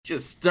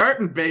Just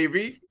starting,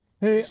 baby.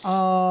 Hey,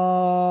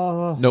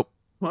 Nope.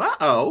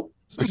 Uh-oh.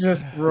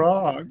 Just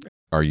wrong.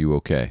 Are you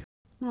okay?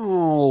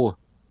 Oh,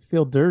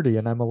 feel dirty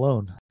and I'm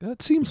alone.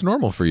 That seems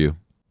normal for you.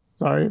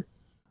 Sorry.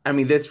 I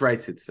mean, this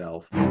writes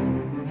itself.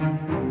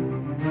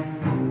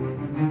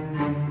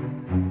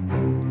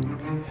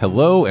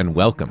 Hello and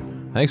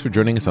welcome. Thanks for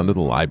joining us under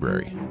the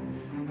library.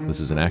 This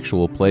is an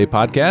actual play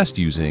podcast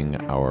using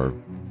our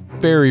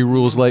very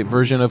rules light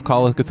version of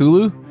Call of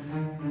Cthulhu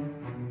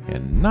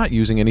and not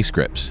using any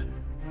scripts.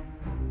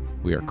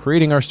 We are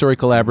creating our story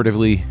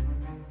collaboratively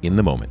in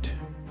the moment.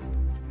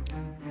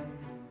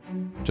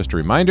 Just a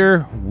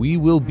reminder, we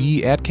will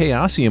be at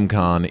Chaosium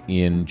Con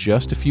in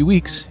just a few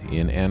weeks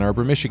in Ann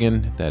Arbor,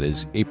 Michigan. That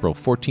is April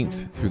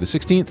 14th through the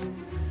 16th.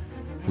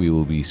 We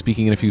will be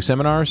speaking in a few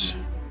seminars,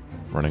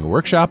 running a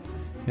workshop,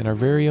 and our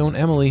very own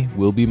Emily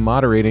will be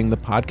moderating the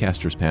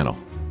podcasters panel.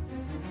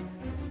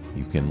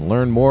 You can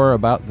learn more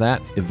about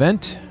that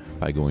event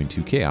by going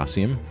to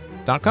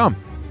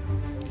chaosium.com.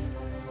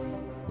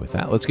 With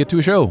that, let's get to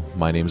a show.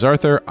 My name's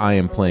Arthur. I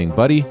am playing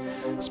Buddy.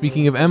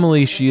 Speaking of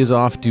Emily, she is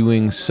off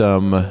doing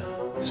some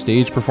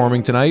stage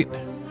performing tonight.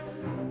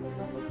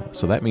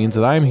 So that means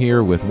that I'm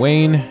here with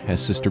Wayne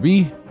as Sister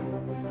B,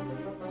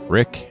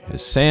 Rick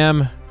as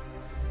Sam,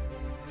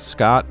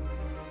 Scott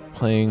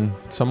playing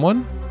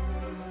someone,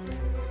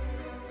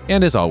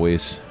 and as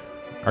always,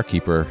 our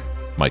keeper,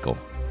 Michael.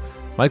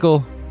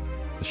 Michael,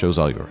 the show's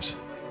all yours.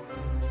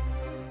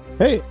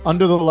 Hey,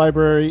 Under the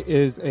Library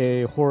is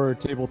a horror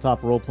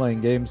tabletop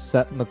role-playing game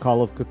set in the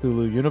Call of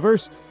Cthulhu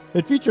universe.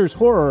 It features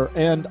horror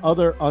and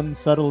other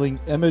unsettling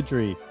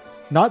imagery.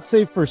 Not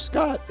safe for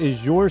Scott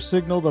is your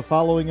signal the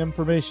following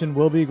information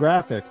will be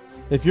graphic.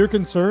 If you're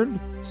concerned,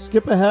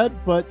 skip ahead,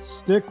 but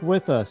stick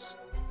with us.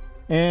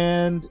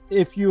 And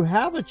if you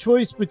have a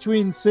choice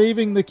between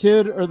saving the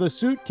kid or the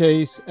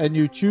suitcase, and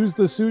you choose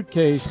the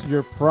suitcase,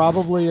 you're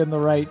probably in the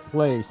right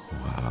place.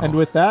 Wow. And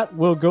with that,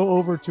 we'll go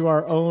over to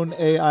our own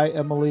AI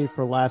Emily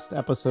for last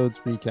episode's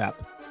recap.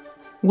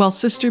 While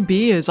Sister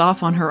B is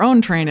off on her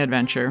own train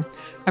adventure,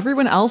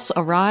 everyone else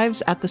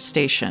arrives at the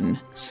station.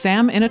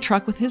 Sam in a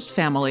truck with his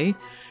family,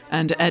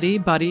 and Eddie,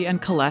 Buddy,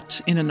 and Colette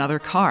in another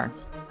car.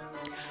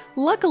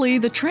 Luckily,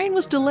 the train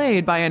was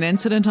delayed by an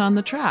incident on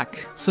the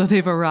track, so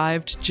they've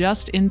arrived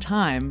just in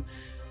time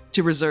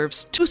to reserve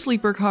 2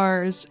 sleeper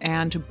cars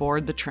and to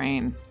board the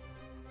train.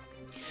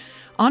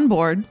 On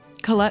board,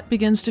 Colette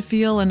begins to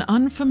feel an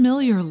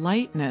unfamiliar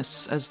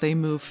lightness as they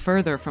move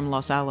further from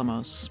Los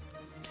Alamos.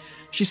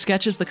 She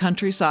sketches the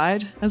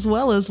countryside, as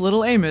well as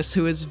little Amos,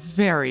 who is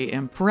very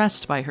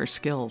impressed by her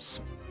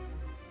skills.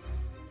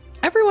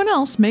 Everyone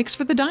else makes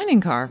for the dining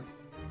car.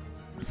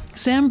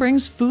 Sam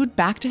brings food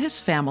back to his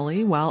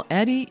family while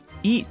Eddie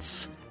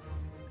eats.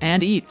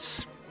 And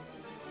eats.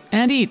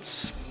 And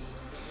eats.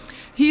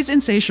 He's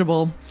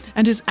insatiable,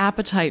 and his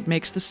appetite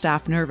makes the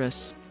staff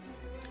nervous.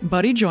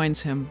 Buddy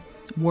joins him,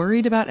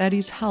 worried about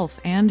Eddie's health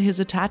and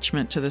his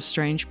attachment to the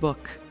strange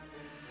book.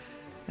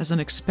 As an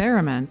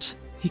experiment,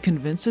 he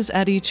convinces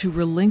Eddie to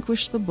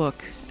relinquish the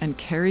book and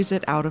carries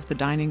it out of the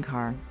dining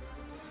car.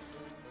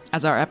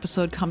 As our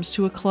episode comes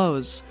to a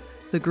close,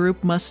 the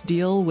group must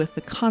deal with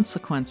the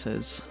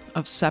consequences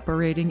of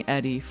separating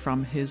Eddie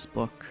from his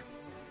book.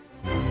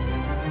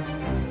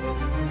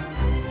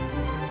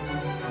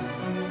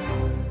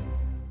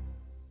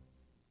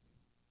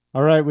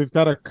 All right, we've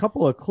got a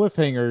couple of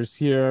cliffhangers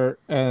here,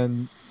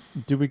 and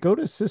do we go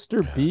to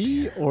Sister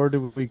B or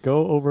do we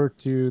go over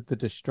to the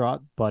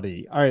distraught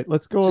Buddy? All right,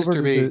 let's go over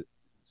to the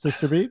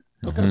Sister B.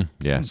 Okay.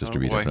 Mm-hmm. Yeah, Sister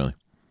B, boy. definitely.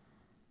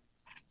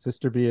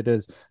 Sister B it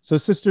is. So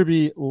Sister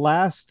B,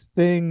 last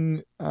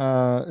thing,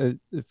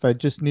 if I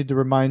just need to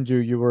remind you,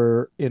 you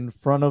were in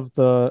front of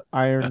the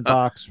iron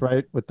box,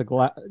 right, with the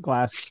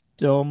glass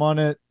dome on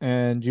it,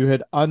 and you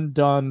had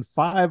undone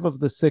 5 of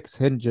the 6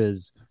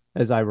 hinges,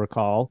 as I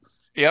recall.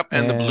 Yep,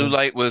 and the blue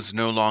light was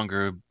no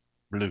longer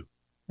blue.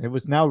 It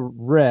was now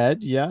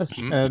red, yes,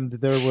 Mhm. and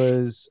there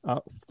was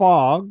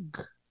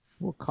fog,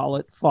 we'll call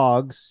it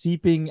fog,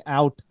 seeping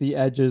out the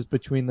edges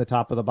between the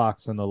top of the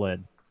box and the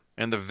lid.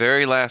 And the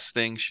very last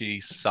thing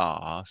she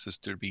saw,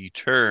 Sister B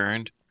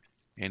turned,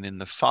 and in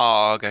the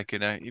fog, I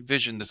could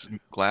envision this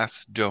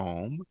glass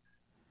dome,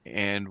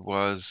 and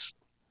was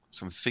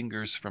some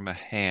fingers from a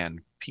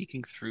hand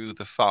peeking through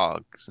the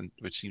fog,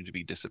 which seemed to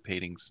be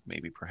dissipating,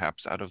 maybe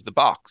perhaps out of the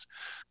box.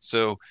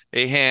 So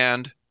a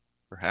hand,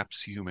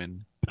 perhaps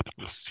human,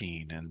 was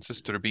seen, and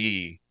Sister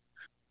B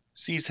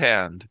sees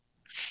hand.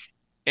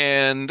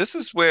 And this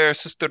is where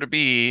Sister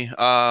B,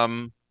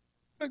 I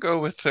go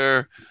with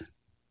her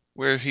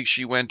where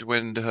she went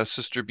when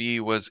Sister B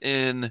was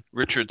in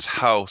Richard's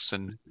house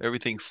and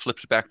everything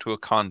flipped back to a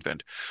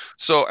convent.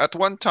 So at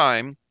one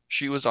time,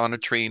 she was on a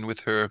train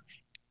with her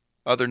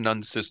other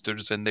nun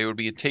sisters, and they would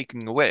be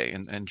taken away,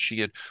 and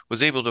she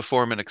was able to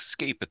form an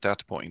escape at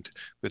that point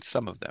with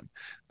some of them,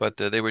 but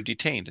they were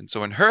detained. And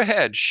so in her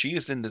head, she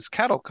is in this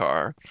cattle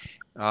car,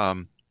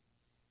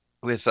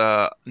 with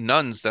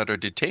nuns that are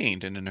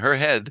detained, and in her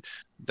head,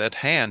 that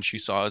hand she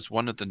saw is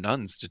one of the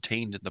nuns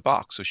detained in the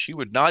box. So she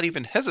would not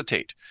even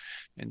hesitate,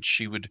 and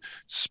she would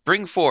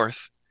spring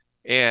forth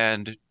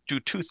and do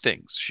two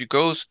things. She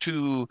goes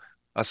to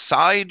a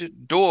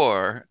side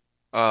door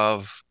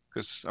of,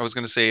 because I was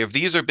going to say, if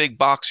these are big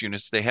box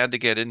units, they had to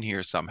get in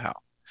here somehow.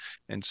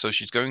 And so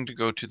she's going to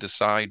go to the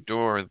side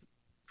door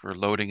for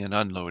loading and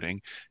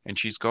unloading, and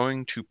she's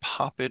going to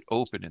pop it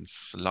open and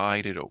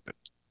slide it open.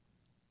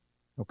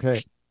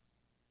 Okay.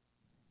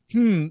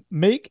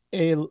 Make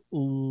a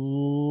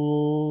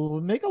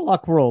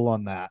luck roll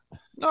on that.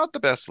 Not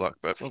the best luck,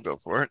 but we'll go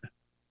for it.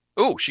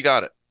 Oh, she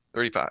got it.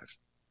 35.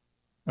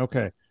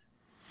 Okay.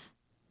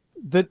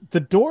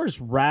 The door's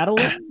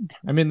rattling.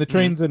 I mean, the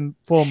train's in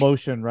full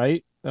motion,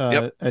 right?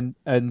 Yep.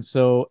 And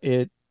so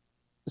it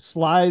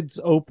slides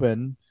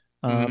open,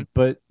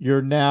 but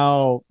you're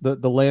now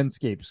the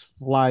landscape's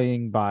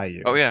flying by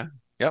you. Oh yeah.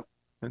 Yep.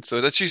 And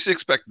so that she's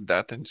expected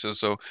that. And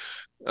so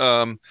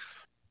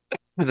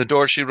the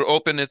door, she would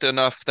open it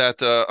enough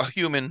that a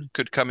human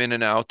could come in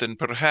and out, and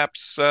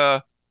perhaps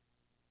I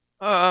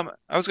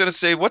was gonna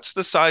say, what's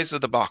the size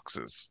of the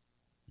boxes?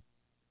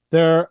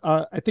 They're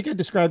I think I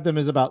described them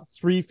as about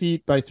 3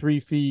 feet by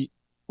 3 feet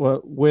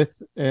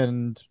width,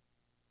 and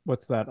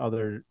what's that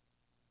other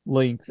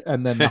length?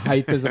 And then the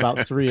height is about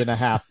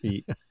 3.5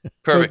 feet.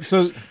 Perfect.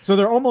 So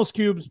they're almost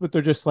cubes, but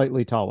they're just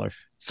slightly taller.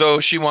 So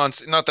she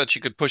wants, not that she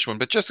could push one,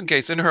 but just in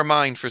case, in her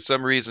mind, for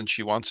some reason,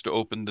 she wants to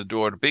open the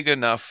door big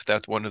enough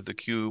that one of the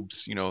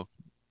cubes,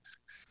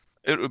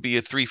 it would be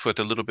a 3 foot,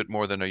 a little bit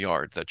more than a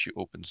yard that she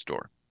opens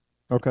door.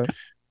 Okay.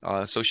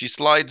 So she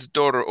slides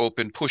door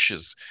open,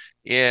 pushes,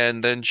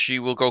 and then she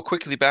will go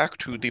quickly back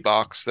to the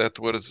box that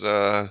was.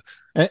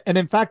 And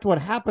in fact, what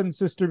happens,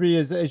 Sister B,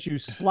 is as you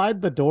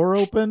slide the door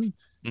open,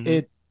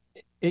 it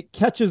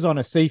catches on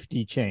a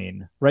safety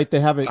chain, right? They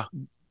have it.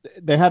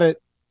 They had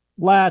it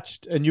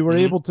latched, and you were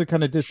able to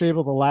kind of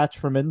disable the latch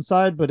from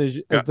inside. But as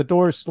the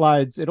door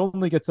slides, it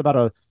only gets about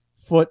a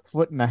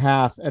foot and a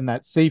half, and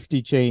that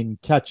safety chain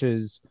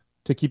catches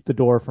to keep the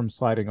door from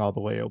sliding all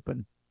the way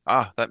open.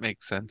 That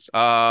makes sense.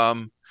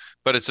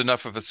 But it's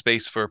enough of a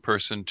space for a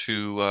person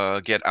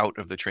to get out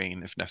of the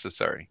train if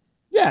necessary.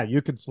 Yeah,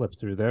 you could slip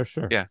through there,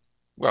 sure. Yeah.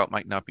 Well, it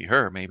might not be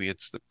her. Maybe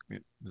it's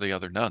the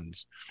other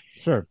nuns.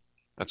 Sure.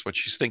 That's what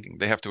she's thinking.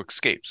 They have to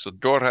escape. So the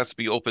door has to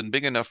be open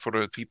big enough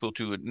for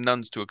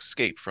nuns to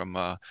escape from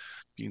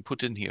being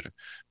put in here.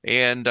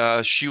 And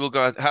she will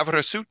have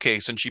her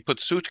suitcase, and she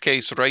puts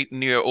suitcase right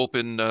near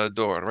open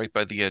door, right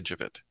by the edge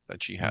of it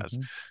that she has.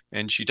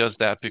 And she does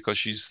that because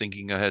she's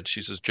thinking ahead.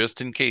 She says,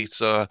 just in case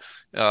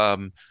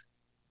when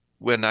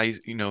I,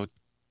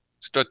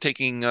 start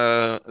taking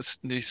the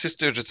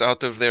sisters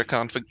out of their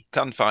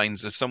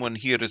confines, if someone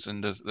here is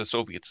in the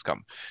Soviets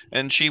come.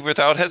 And she,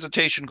 without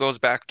hesitation, goes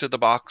back to the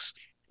box,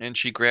 and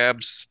she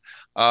grabs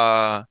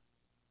the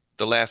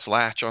last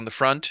latch on the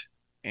front,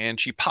 and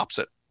she pops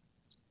it.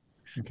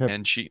 Okay.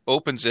 And she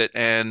opens it,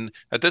 and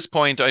at this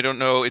point, I don't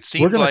know, it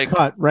seemed like... We're going to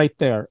cut right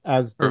there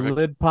as the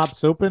lid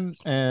pops open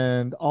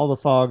and all the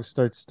fog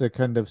starts to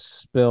kind of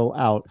spill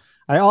out.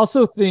 I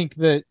also think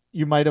that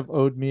you might have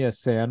owed me a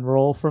sand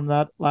roll from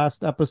that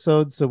last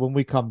episode, so when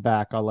we come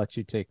back, I'll let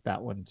you take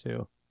that one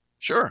too.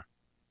 Sure.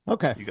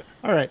 Okay.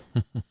 All right.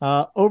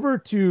 Over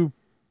to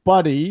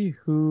Buddy,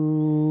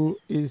 who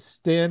is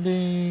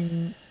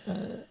standing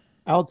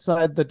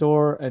outside the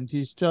door, and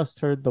he's just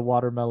heard the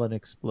watermelon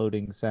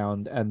exploding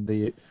sound,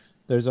 and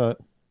there's a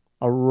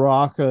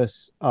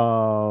raucous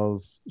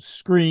of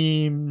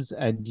screams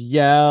and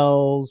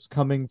yells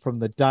coming from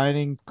the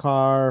dining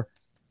car.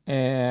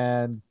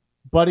 And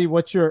Buddy,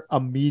 what's your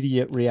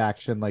immediate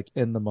reaction, like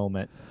in the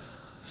moment?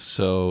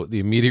 So the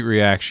immediate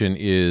reaction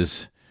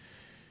is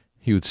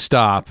he would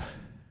stop,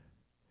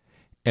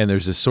 and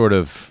there's this sort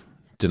of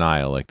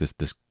denial, like this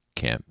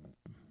can't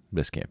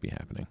be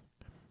happening.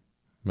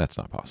 That's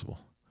not possible.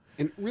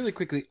 And really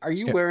quickly, are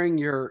you wearing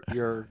your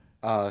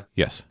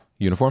yes,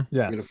 uniform?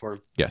 Yes.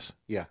 Uniform. Yes.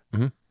 Yeah.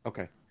 Mm-hmm.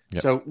 Okay.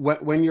 Yep. So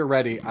when you're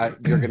ready,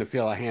 you're going to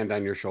feel a hand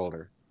on your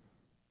shoulder.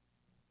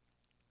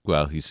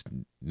 Well, he's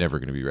never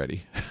going to be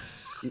ready.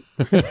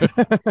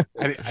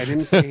 I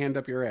didn't say hand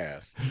up your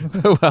ass.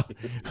 Well,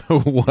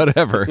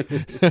 whatever.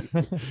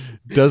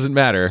 Doesn't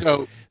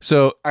matter.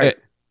 So all right.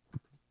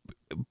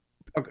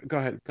 Okay, go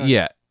ahead.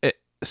 Yeah.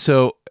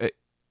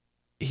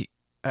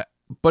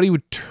 Buddy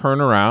would turn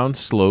around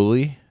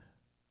slowly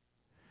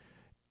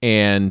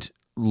and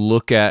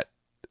look at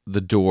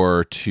the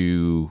door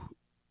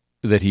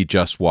that he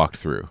just walked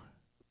through.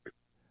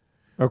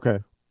 Okay.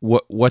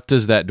 What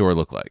does that door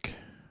look like?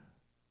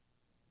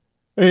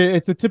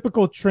 It's a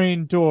typical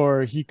train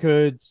door. He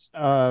could,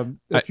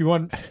 if you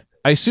want.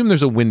 I assume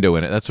there's a window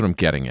in it. That's what I'm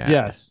getting at.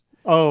 Yes.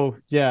 Oh,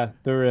 yeah,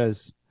 there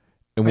is.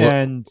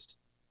 And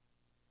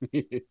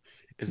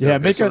is there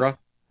viscera?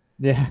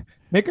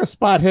 Make a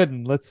spot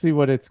hidden. Let's see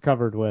what it's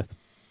covered with.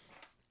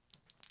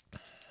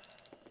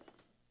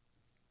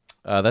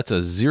 That's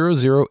a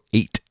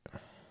 008.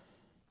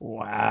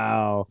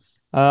 Wow.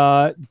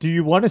 Do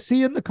you want to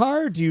see in the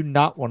car, or do you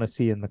not want to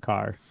see in the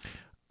car?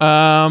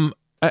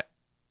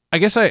 I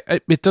guess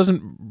it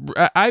doesn't.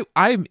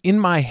 I'm in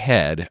my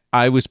head.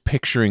 I was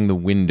picturing the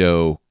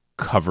window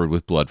covered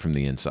with blood from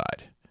the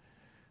inside.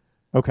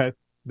 Okay.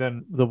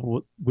 Then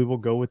we will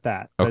go with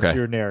that. Okay. That's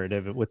your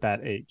narrative with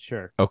that 8.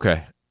 Sure.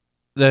 Okay.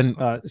 Then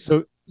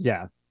So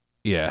yeah.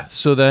 yeah.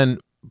 So then,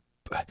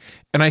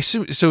 and I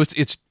assume so.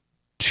 It's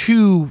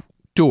 2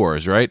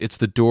 doors, right? It's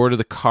the door to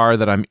the car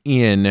that I'm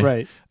in,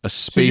 Right. a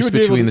space would be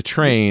able between to- the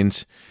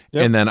trains,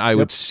 Yep, and then I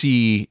would yep.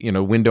 see,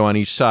 window on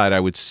each side. I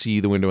would see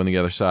the window on the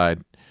other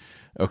side.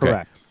 Okay.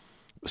 Correct.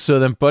 So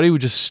then Buddy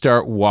would just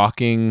start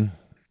walking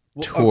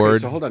toward.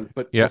 Okay, so hold on.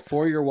 But Yeah.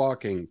 before you're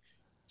walking,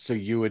 so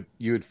you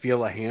would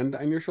feel a hand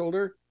on your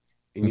shoulder,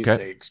 and you'd Okay.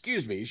 say,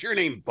 "Excuse me, is your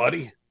name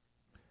Buddy?"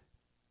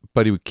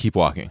 Buddy would keep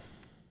walking,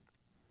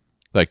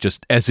 like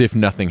just as if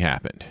nothing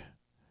happened.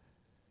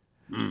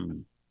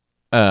 Hmm.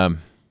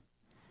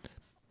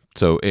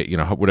 So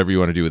whatever you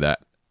want to do with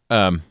that.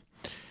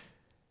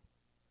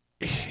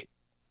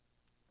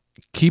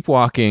 Keep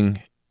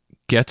walking,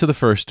 get to the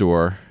first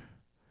door,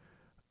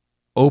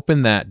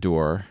 open that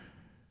door,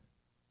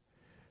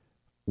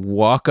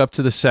 walk up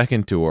to the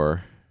second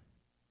door,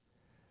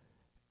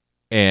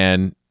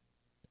 and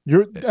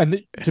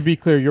To be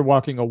clear, you're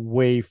walking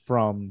away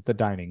from the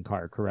dining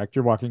car, correct?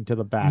 You're walking to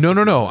the back.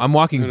 no, I'm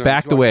walking No,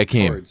 back he's the way I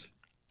walking came. towards.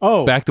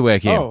 Oh, Back the way I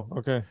came. Oh,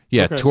 okay.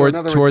 Yeah, Okay. toward So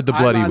in other toward words, the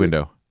bloody I'm on-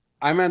 window.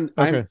 I'm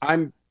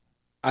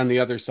on the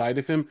other side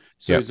of him,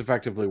 so Yep. he's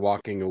effectively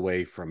walking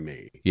away from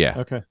me. Yeah.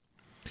 Okay.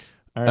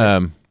 All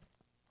right.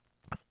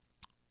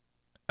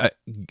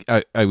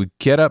 I would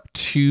get up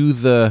to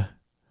the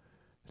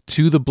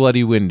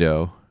bloody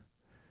window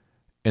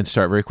and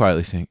start very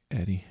quietly saying,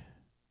 Eddie.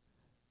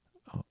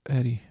 Oh,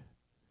 Eddie.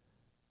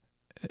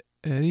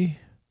 Eddie.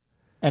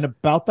 And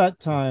about that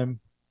time,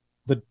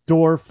 the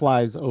door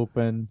flies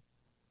open,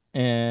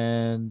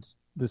 and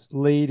this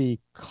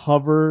lady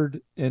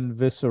covered in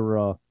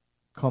viscera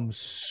comes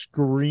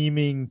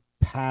screaming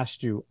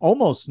past you,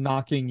 almost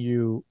knocking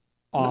you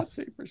Not off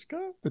safe for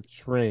Scott. the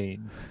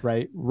train,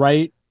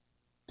 right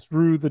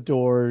through the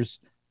doors.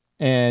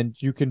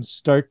 And you can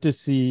start to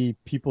see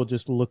people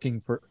just looking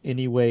for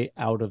any way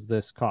out of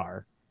this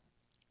car.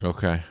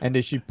 Okay. And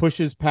as she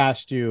pushes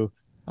past you,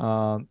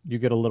 you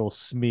get a little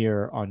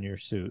smear on your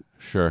suit.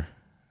 Sure.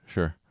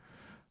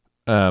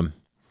 All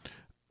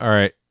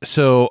right.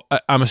 So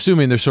I'm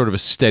assuming there's sort of a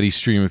steady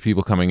stream of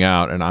people coming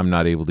out, and I'm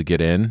not able to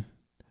get in.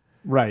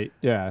 Right.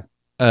 Yeah.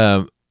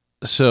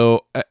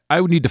 So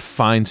I would need to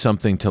find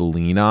something to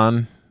lean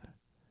on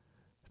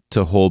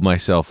to hold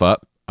myself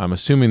up. I'm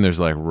assuming there's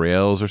like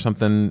rails or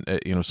something,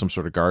 some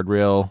sort of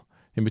guardrail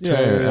in between.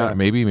 Yeah.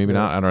 Maybe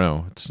not. I don't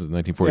know. It's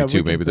 1942. Yeah, we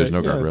can maybe there's say-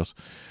 no yeah. guardrails.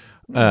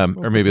 Well,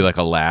 Or maybe like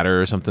a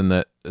ladder or something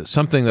that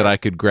I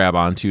could grab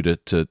onto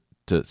to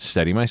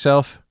steady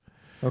myself.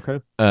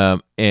 Okay.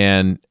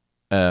 And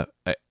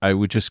I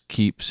would just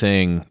keep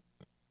saying,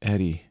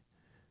 Eddie.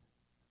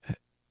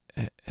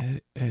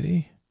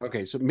 Eddie.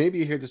 Okay, so maybe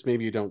you hear this,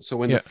 maybe you don't. So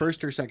when Yeah. the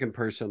first or second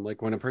person,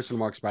 like when a person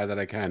walks by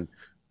that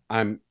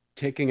I'm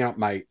taking out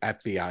my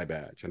FBI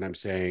badge and I'm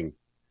saying,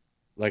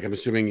 like, I'm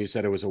assuming you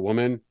said it was a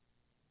woman.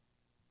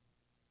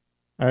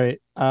 All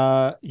right.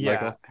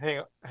 Yeah.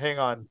 Michael? Hang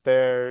on.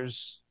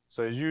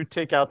 So as you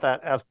take out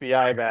that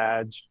FBI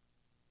badge.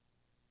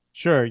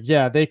 Sure.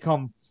 Yeah, they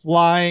come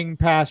flying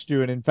past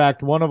you, and in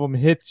fact, one of them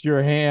hits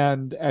your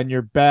hand, and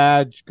your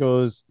badge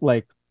goes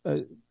like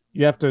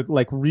you have to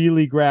like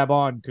really grab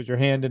on because your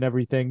hand and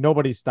everything.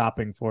 Nobody's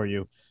stopping for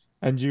you,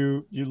 and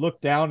you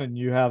look down and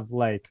you have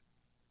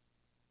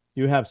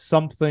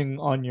something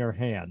on your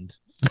hand.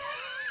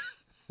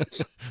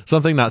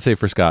 Something not safe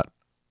for Scott.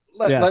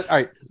 Yes. All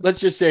right, let's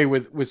just say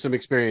with some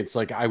experience,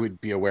 like I would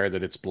be aware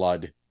that it's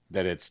blood,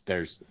 that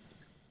there's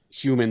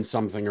human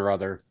something or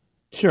other.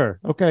 Sure.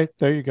 Okay.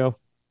 There you go.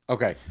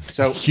 Okay,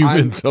 so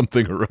Human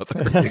something or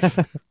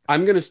other.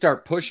 I'm going to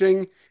start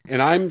pushing,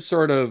 and I'm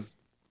sort of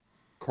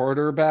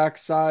quarterback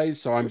size,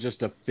 so I'm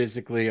just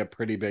physically a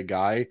pretty big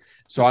guy.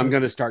 So I'm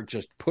going to start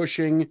just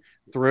pushing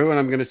through, and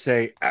I'm going to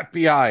say,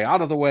 FBI,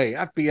 out of the way,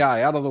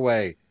 FBI, out of the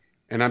way.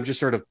 And I'm just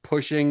sort of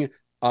pushing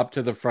up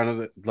to the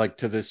front of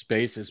to this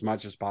space as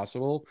much as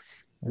possible.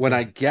 When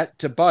I get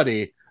to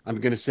Buddy, I'm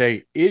going to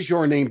say, is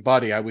your name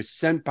Buddy? I was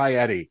sent by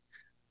Eddie.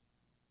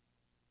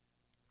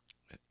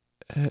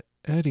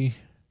 Eddie.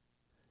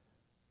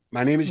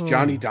 My name is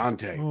Johnny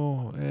Dante.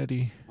 Oh,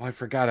 Eddie. Oh, I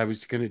forgot I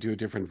was going to do a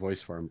different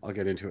voice for him. I'll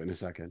get into it in a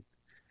second.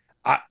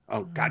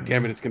 Oh, God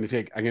damn it. It's going to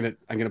take, I'm going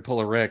to pull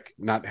a Rick,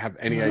 not have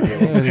any idea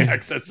what the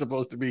accent's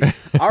supposed to be.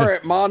 All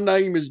right. My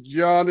name is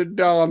Johnny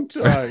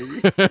Dante.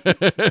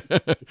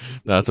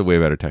 That's a way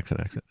better Texan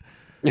accent.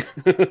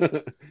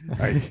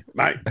 All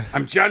right.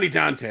 I'm Johnny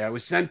Dante. I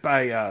was sent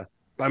by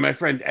my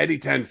friend Eddie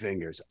Ten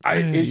Fingers.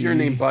 Is your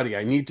name Buddy?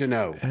 I need to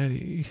know.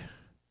 Eddie.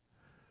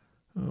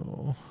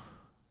 Oh.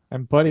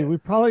 And Buddy, we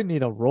probably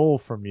need a roll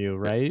from you,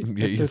 right?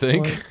 Yeah, at you this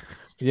think? point?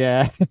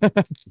 Yeah.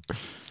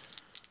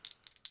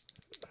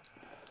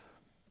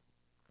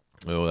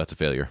 Oh, that's a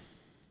failure.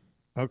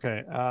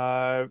 Okay.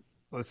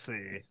 Let's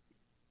see.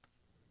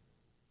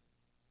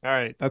 All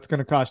right, that's going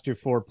to cost you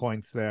 4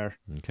 points there.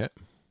 Okay.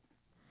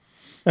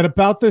 And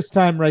about this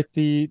time, right,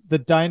 the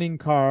dining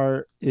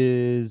car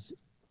is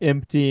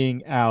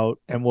emptying out,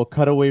 and we'll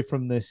cut away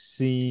from this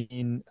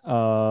scene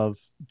of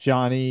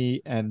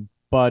Johnny and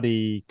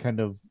Buddy kind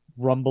of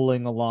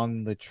rumbling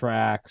along the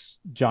tracks.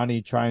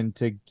 Johnny trying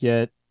to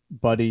get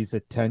Buddy's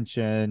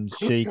attention,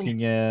 shaking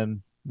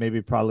him,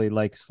 maybe probably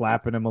like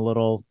slapping him a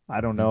little.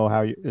 I don't know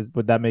how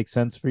would that make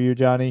sense for you,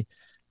 Johnny?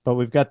 But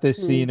we've got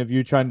this scene of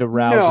you trying to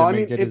rouse No, him I and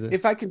mean, get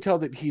if I can tell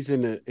that he's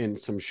in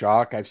some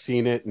shock, I've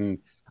seen it, and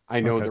I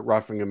know Okay. that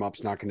roughing him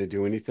up's not going to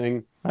do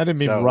anything. I didn't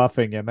mean So-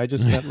 roughing him. I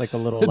just meant like a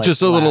little like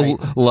Just a little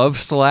love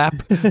slap.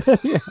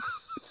 yeah.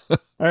 All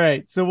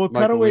right, so we'll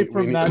cut Michael, away we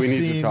from need- that we need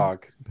to scene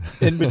talk.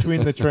 in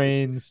between the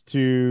trains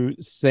to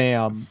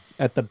Sam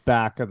at the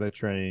back of the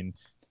train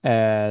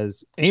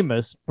as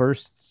Amos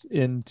bursts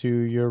into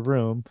your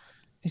room.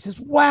 He says,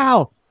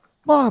 "Wow,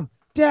 Mom,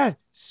 Dad,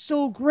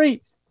 so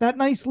great. That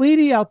nice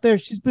lady out there,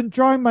 she's been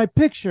drawing my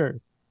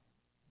picture.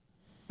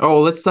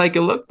 Oh, let's take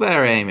a look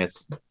there,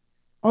 Amos.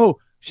 Oh,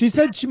 she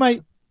said she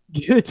might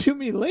give it to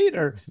me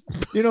later.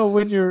 You know,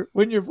 when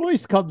your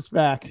voice comes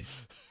back."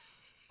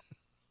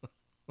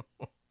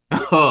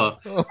 Oh,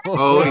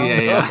 oh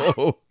yeah.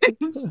 no.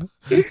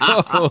 Hey,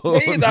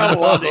 that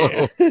one.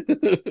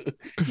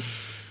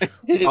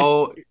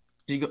 Oh,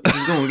 she's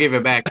gonna give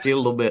it back to you a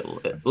little bit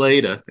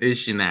later, is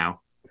she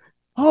now?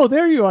 Oh,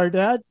 there you are,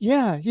 Dad.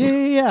 Yeah.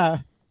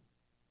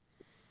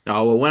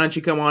 Oh well, why don't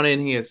you come on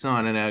in here,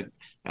 son? And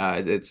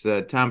it's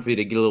time for you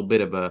to get a little bit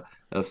of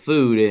a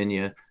food in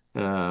you.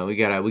 We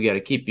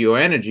gotta keep your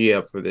energy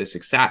up for this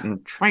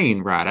exciting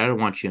train ride. I don't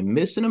want you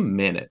missing a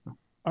minute.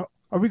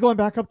 Are we going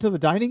back up to the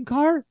dining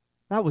car?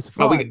 That was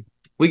Oh, fun.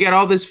 we got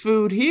all this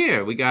food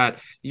here. We got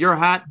your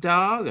hot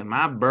dog and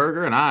my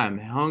burger, and I'm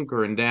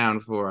hunkering down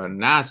for a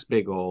nice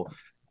big old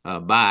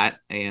bite.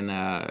 And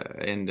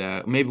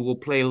maybe we'll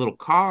play a little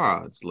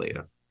cards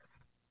later.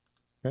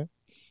 Okay.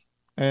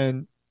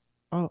 And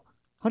oh,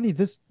 honey,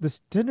 this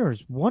dinner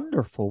is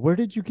wonderful. Where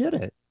did you get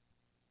it?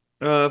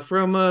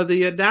 From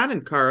the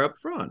dining car up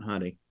front,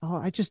 honey.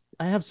 Oh,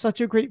 I have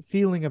such a great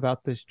feeling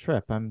about this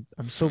trip. I'm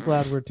so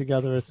glad we're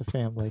together as a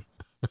family.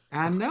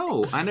 I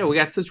know. We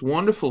got such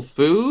wonderful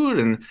food,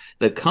 and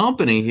the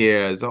company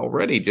here is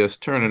already just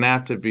turning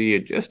out to be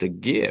just a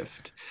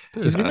gift.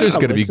 There's Can you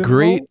going to be listen,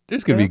 great. Mo?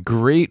 There's going to be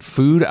great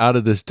food out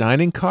of this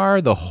dining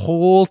car the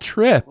whole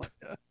trip.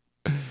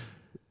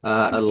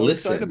 I'm so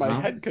Listen, excited, my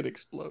huh? head could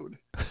explode.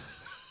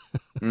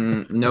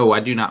 No, I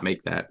do not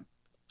make that.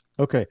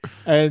 Okay.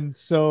 And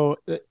so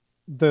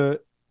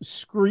the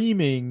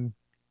screaming,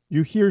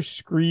 you hear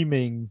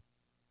screaming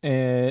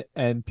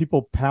and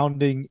people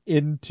pounding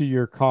into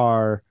your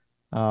car.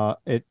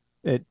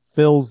 It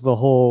fills the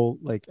whole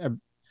like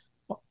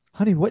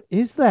honey, what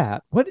is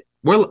that? What?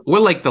 We're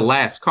like the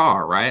last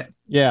car, right?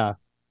 Yeah.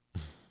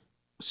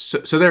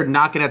 So they're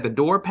knocking at the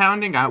door,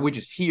 pounding. We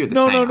just hear the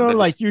No, sound. no. They're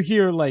Like just- you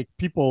hear like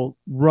people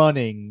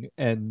running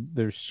and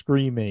they're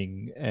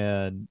screaming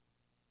and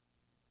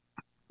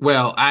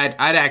Well, I'd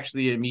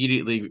actually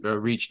immediately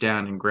reach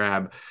down and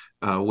grab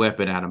a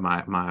weapon out of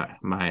my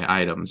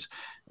items,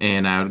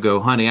 and I would go,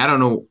 honey, I don't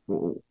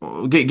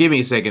know. Give me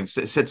a second.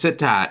 Sit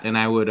tight, and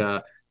I would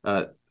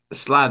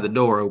slide the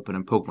door open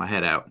and poke my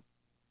head out.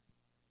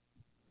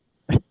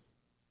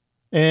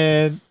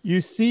 and you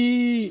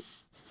see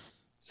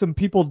some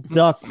people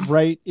duck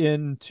right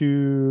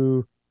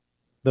into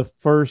the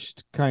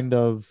first kind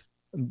of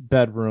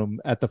bedroom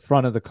at the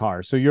front of the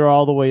car. So you're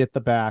all the way at the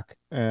back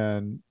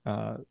and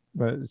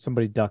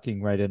somebody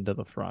ducking right into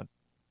the front.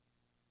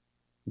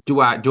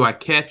 Do I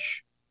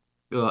catch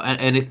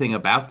anything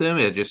about them?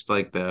 It's just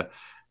like the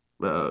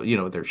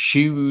their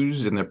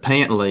shoes and their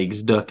pant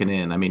legs ducking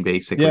in. I mean,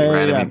 basically,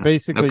 right? Yeah, I mean,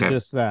 basically okay.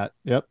 just that.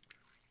 Yep.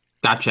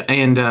 Gotcha.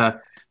 And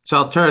so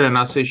I'll turn and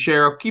I'll say,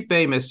 Cheryl, keep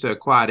Amos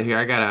quiet here.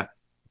 I got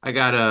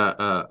a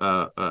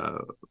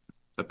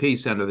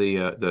piece under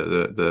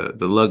the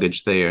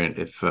luggage there,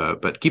 and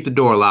but keep the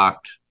door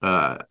locked.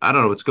 I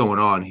don't know what's going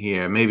on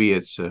here. Maybe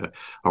it's a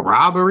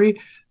robbery.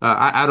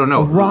 I don't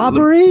know. A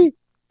robbery?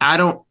 I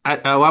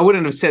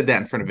wouldn't have said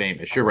that in front of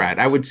Amos. You're right.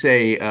 I would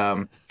say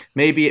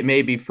maybe it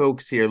may be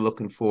folks here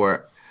looking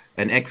for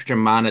an extra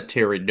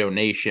monetary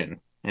donation,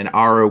 an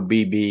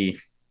ROBB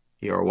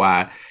or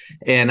Y.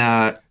 And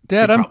Dad,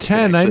 you I'm probably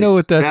 10. can I know actually-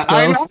 what that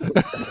spells.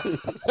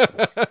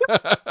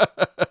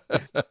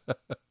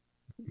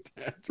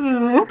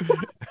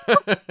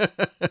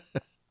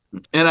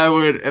 And I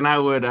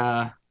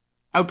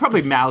would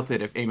probably mouth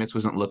it if Amos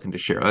wasn't looking to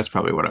share. That's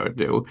probably what I would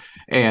do.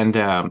 And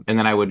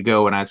then I would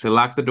go and I'd say,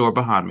 lock the door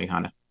behind me,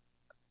 honey.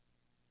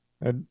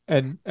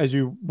 And as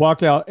you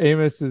walk out,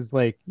 Amos is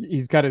like,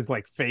 he's got his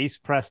like face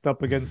pressed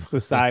up against the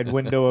side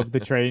window of the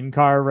train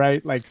car,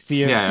 right? Like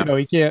seeing, Yeah.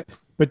 he can't,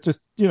 but just,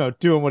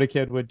 doing what a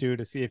kid would do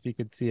to see if he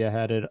could see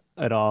ahead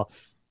at all.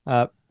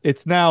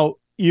 It's now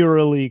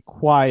eerily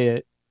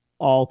quiet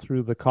all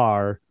through the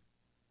car.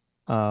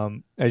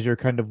 As you're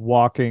kind of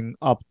walking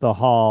up the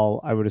hall,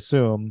 I would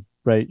assume,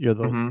 right? You're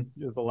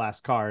the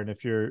last car. And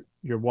if you're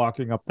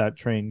walking up that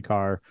train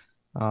car,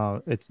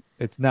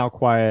 it's now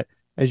quiet.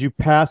 as you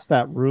pass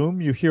that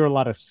room, you hear a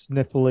lot of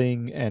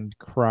sniffling and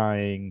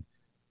crying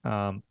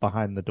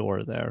behind the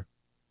door there.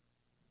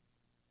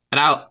 And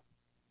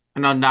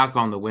I'll knock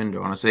on the window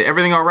and I'll say,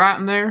 "Everything all right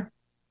in there?"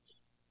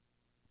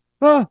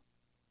 Ah,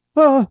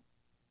 ah,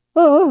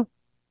 ah,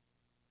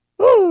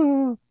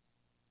 ah,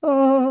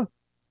 ah. And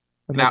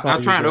And that's all I'll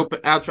you try and get. open.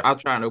 I'll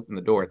try and open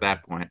the door at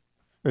that point.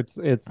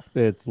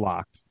 It's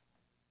locked.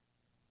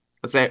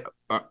 I'll say,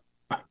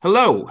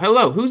 "Hello,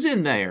 hello, who's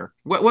in there?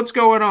 What's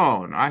going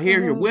on? I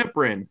hear you Uh,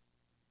 whimpering."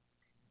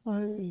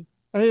 I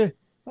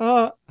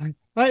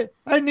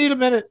I need a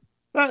minute.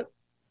 That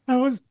that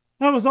was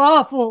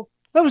awful.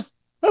 That was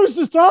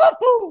just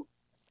awful.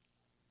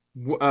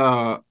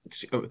 Uh,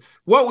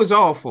 what was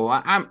awful?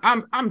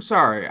 I'm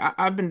sorry.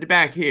 I've been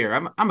back here.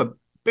 I'm a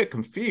bit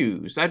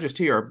confused. I just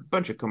hear a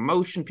bunch of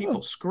commotion, Uh,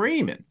 people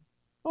screaming.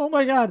 oh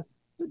my god,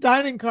 the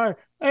dining car.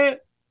 I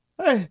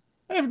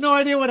have no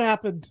idea what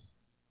happened.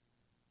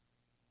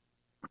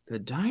 The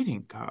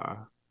dining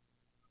car.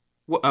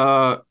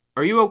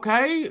 Are you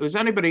okay? Was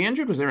anybody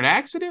injured? Was there an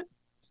accident?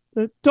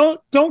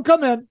 Don't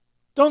come in.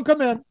 Don't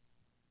come in.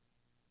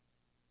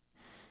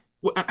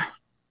 Wha-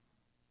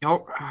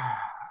 Oh,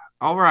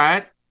 all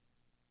right.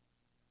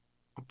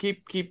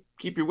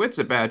 Keep your wits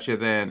about you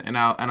then, and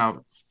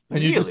I'll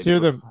And you just really hear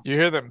do it. them. You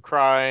hear them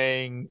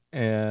crying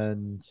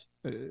and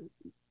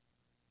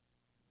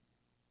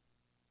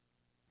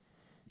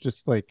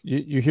just like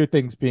you hear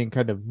things being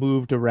kind of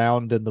moved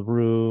around in the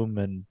room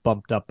and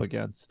bumped up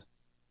against.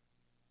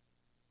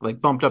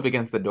 Like bumped up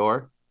against the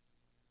door.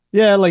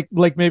 Yeah, like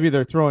maybe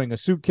they're throwing a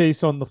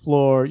suitcase on the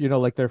floor,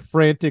 like they're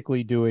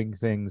frantically doing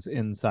things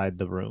inside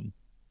the room.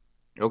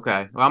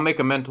 Okay. Well, I'll make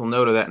a mental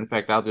note of that. In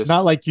fact, I'll just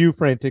Not like you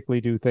frantically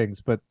do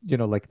things, but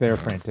like they're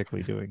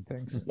frantically doing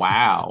things.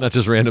 wow. Not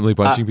just randomly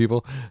punching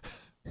people.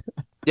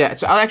 Yeah,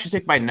 so I'll actually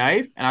take my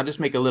knife and I'll just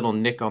make a little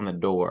nick on the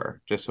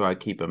door just so I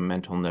keep a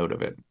mental note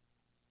of it.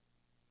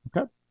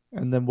 Okay.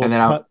 And then And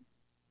then I'll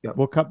yep.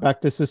 we'll cut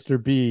back to Sister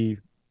B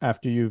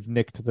after you've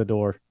nicked the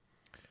door.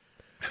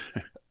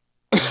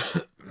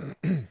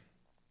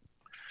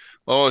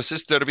 Oh,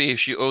 Sister B,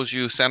 she owes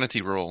you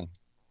sanity roll.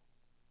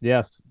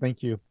 Yes,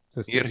 thank you,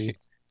 Sister Here, B.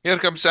 here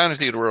comes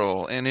sanity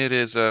roll, and it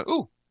is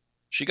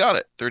she got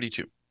it,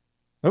 32.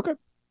 Okay.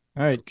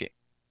 All right. Okay.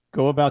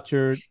 Go about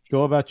your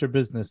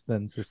business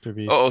then, Sister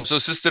B. Oh, so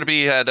Sister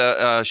B had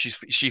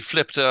she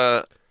flipped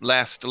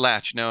last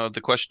latch. Now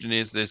the question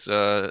is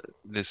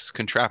this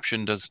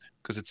contraption does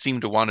because it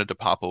seemed to wanted to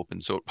pop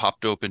open, so it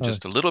popped open Uh,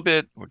 just a little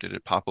bit, or did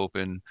it pop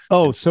open?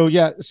 Oh, so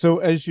yeah, so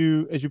as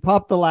you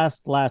pop the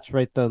last latch,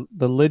 right, the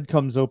lid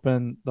comes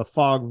open, the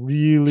fog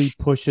really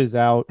pushes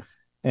out,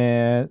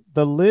 and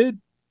the lid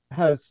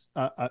has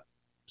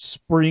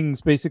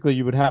springs. Basically,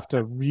 you would have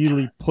to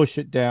really push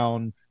it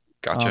down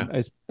Gotcha.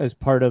 as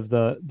part of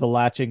the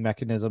latching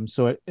mechanism.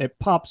 So it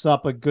pops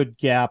up a good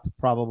gap,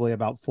 probably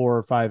about 4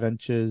 or 5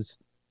 inches,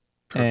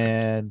 Perfect.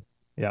 and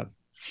yeah.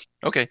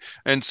 Okay,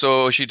 and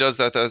so she does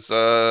that as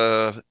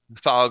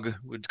fog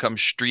would come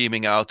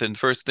streaming out, and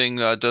first thing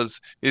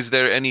is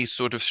there any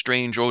sort of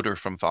strange odor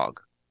from fog?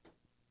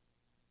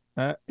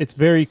 It's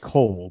very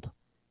cold.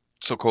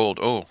 So cold.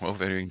 Oh,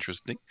 very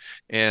interesting.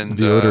 And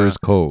The odor is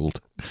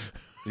cold.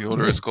 the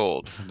odor is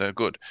cold.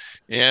 Good.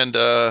 And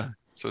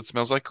so it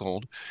smells like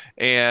cold.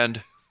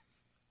 And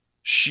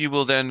she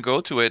will then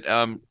go to it.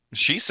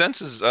 She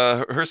senses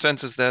her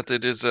sense is that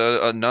it is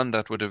a nun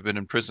that would have been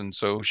in prison,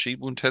 so she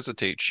won't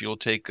hesitate. She'll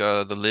take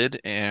the lid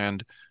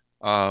and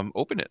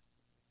open it.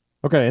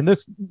 Okay, and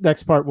this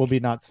next part will be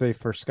not safe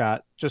for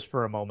Scott, just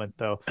for a moment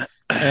though.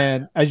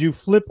 And as you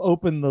flip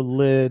open the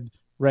lid,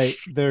 right,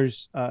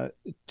 there's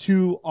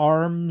two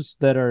arms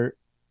that are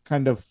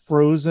kind of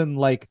frozen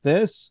like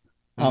this,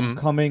 Hmm.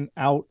 coming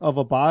out of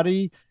a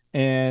body,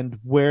 and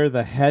where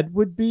the head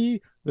would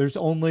be, there's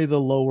only the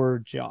lower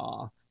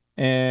jaw.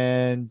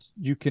 And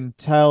you can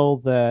tell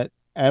that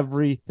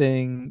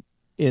everything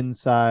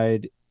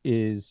inside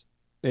is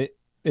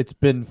it's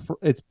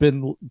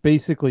been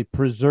basically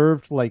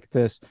preserved like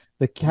this.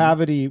 The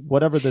cavity,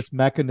 whatever this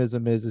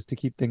mechanism is to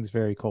keep things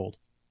very cold.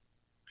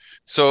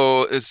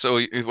 So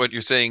what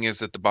you're saying is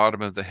that the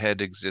bottom of the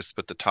head exists,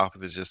 but the top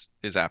of it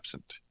is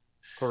absent.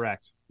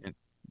 Correct.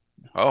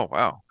 Oh,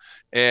 wow.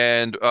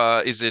 And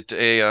is it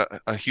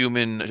a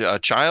human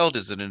child?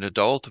 Is it an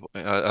adult?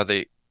 Are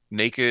they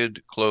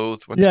naked,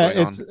 clothed? What's Yeah,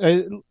 going on?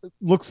 it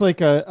looks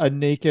like a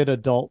naked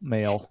adult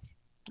male.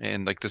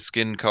 And like the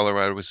skin color,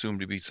 I would assume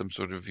to be some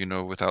sort of,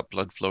 without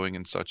blood flowing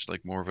and such,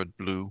 like more of a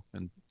blue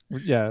and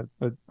Yeah,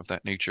 of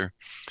that nature.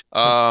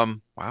 yep.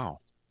 Wow.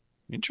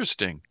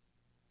 Interesting.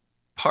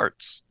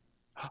 Parts.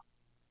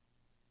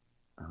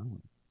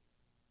 Oh.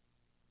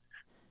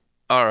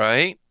 All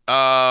right.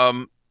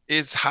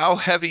 Is how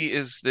heavy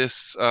is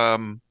this?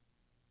 How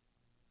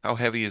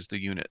heavy is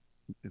the unit?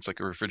 It's like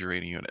a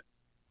refrigerating unit.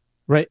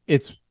 Right.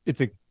 It's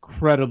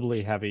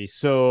incredibly heavy.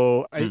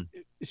 So Hmm.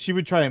 she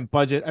would try and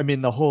budget. I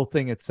mean, the whole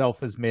thing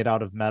itself is made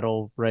out of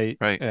metal, right?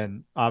 Right.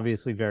 And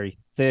obviously very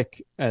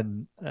thick.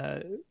 And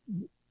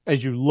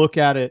as you look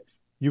at it,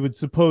 you would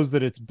suppose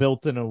that it's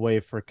built in a way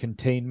for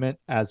containment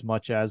as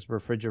much as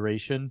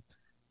refrigeration.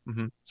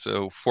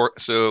 So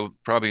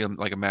probably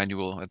like a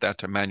manual at that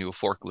time, manual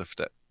forklift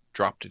that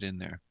dropped it in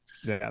there.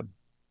 Yeah.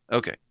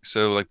 Okay,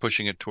 so like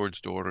pushing it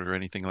towards door or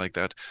anything like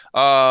that.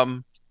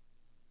 Um,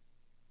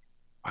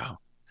 wow.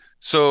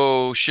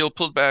 So she'll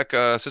pull back,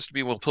 Sister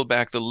B will pull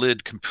back the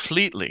lid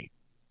completely.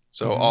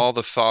 So Mhm. all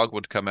the fog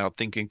would come out,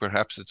 thinking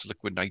perhaps it's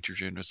liquid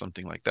nitrogen or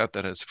something like that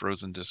that has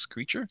frozen this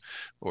creature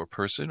or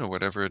person or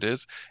whatever it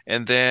is.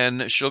 And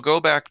then she'll go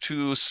back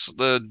to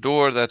the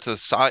door that's the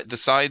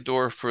side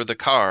door for the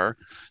car,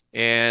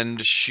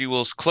 and she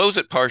will close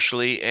it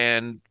partially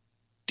and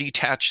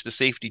detach the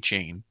safety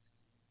chain.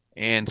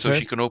 And so Okay.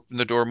 she can open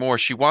the door more.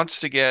 She wants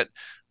to get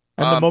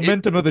And the it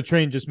momentum of the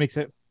train just makes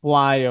it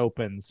fly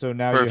open. So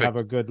now you have perfect.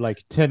 a good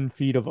like 10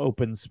 feet of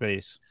open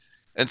space.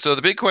 And so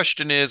the big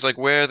question is like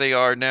where they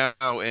are now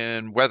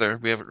and weather.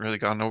 We haven't really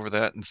gone over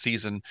that in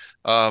season.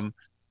 Um,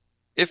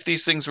 if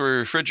these things were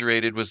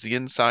refrigerated, was the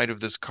inside of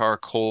this car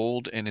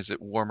cold and is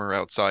it warmer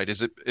outside?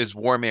 Is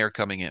warm air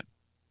coming in?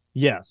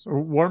 Yes,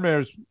 warm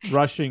air's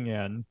rushing in,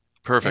 and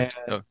Perfect.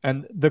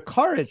 and the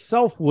car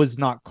itself was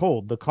not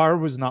cold. The car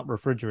was not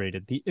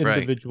refrigerated. The Right.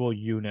 individual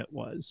unit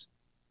was.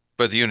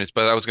 But the units,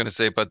 but I was going to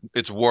say, but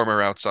it's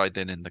warmer outside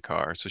than in the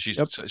car. So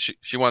Yep.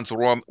 she wants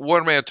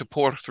warm air to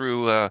pour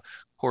through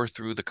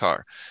the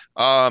car.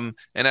 And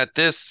at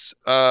this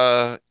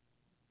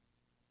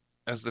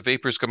as the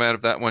vapors come out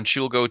of that one,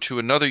 she'll go to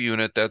another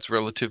unit that's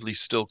relatively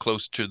still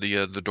close to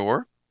the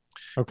door,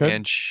 Okay.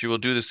 and she will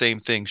do the same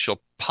thing.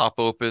 She'll pop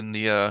open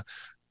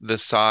the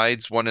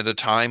sides one at a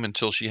time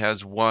until she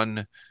has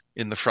one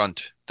in the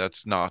front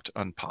that's not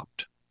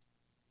unpopped.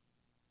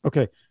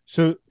 Okay.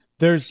 So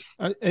there's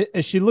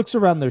as she looks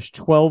around, there's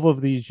 12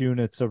 of these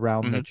units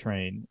around the Hmm.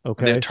 train.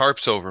 And they had Okay.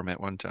 tarps over them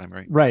at one time,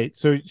 right? Right.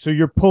 So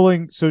you're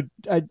pulling. So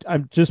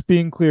I'm just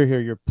being clear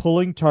here. You're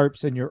pulling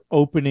tarps and you're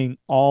opening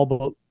all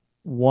but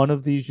one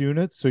of these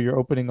units. So you're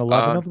opening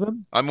 11 Um, of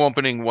them. I'm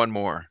opening one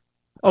more.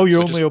 Oh, you're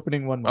So only just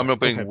opening one I'm more.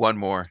 opening Okay. one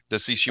more to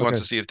see. She wants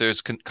Okay. to see if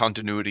there's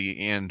continuity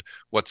and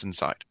what's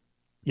inside.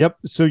 Yep.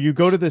 So you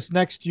go to this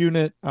next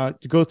unit to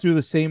go through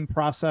the same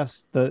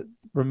process.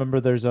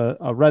 Remember there's a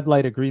red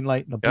light, a green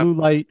light, and a Yep. blue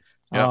light.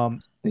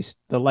 Yep.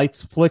 The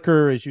lights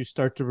flicker as you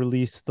start to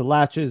release the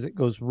latches. It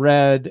goes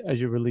red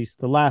as you release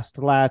the last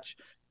latch.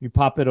 You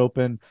pop it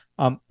open.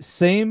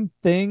 Same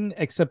thing,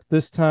 except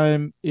this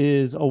time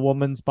is a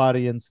woman's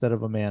body instead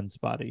of a man's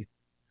body.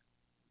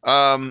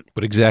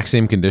 But exact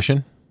same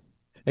condition.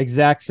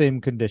 Exact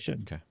same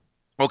condition. Okay.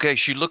 Okay,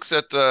 she looks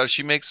at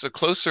she makes a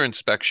closer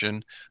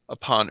inspection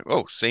upon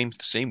same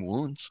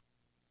wounds.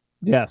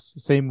 Yes,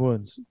 same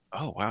wounds.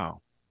 Oh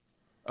wow.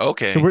 So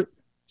Okay. we're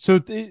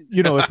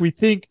if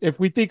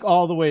we think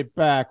all the way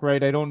back,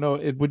 right? I don't know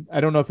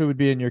if it would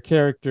be in your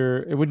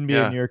character. It wouldn't be in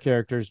Yeah. your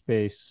character's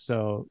base,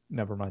 so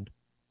never mind.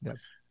 Yeah.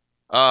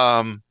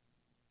 Um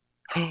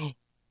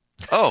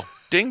Oh,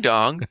 ding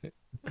dong.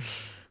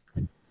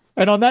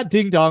 And on that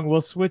ding dong,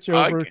 we'll switch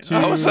over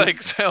I was to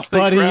like, holy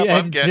Buddy crap,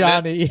 I'm and getting it.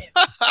 Johnny.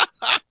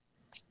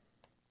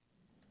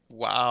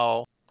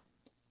 Wow.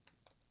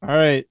 All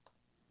right,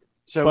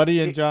 So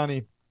Buddy and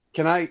Johnny.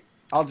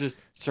 I'll just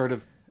sort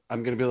of,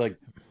 I'm going to be like,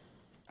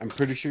 I'm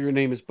pretty sure your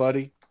name is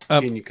Buddy.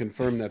 Uh, Can you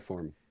confirm that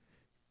for me?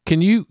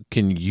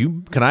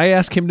 Can I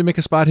ask him to make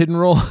a spot hidden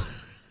roll?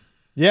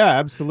 Yeah,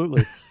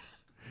 absolutely.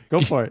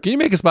 Go for it. Can you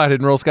make a spot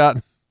hidden roll,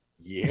 Scott?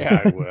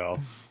 Yeah, I will.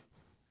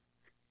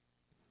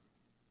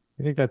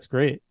 I think that's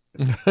great.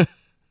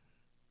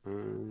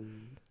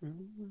 Um,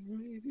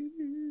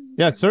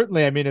 Yeah,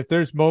 certainly. I mean, if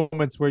there's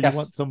moments where Yes, you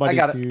want somebody I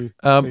got to,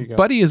 there you go.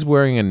 Buddy is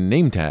wearing a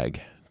name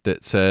tag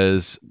that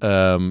says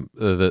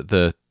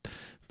the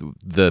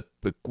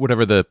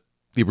whatever the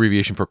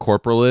abbreviation for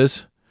corporal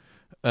is.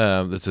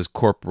 That says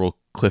Corporal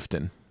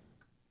Clifton.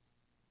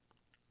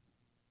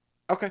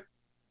 Okay.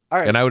 All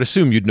right. And I would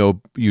assume you'd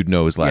know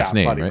his last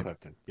name, Buddy right?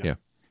 Clifton. Yeah.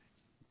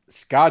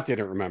 Scott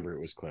didn't remember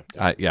it was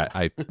Clifton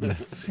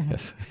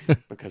Yes,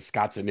 because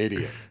Scott's an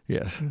idiot.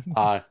 yes.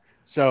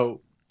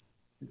 So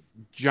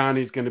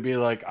Johnny's going to be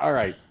like, all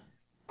right,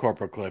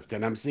 Corporal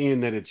Clifton, I'm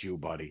seeing that it's you,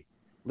 buddy.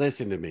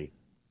 Listen to me.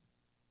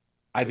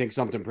 I think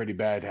something pretty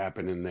bad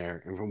happened in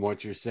there. And from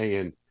what you're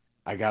saying,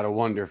 I got to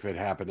wonder if it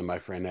happened to my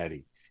friend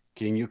Eddie.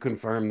 Can you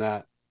confirm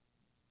that?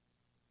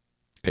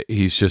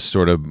 He's just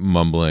sort of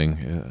mumbling,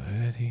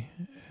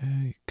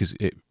 because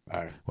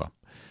All right. well,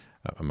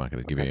 I'm not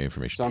going to give you any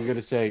information. So I'm going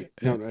to say,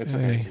 no, it's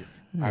okay.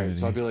 All right.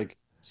 So I'll be like,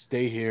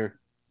 stay here.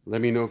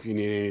 Let me know if you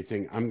need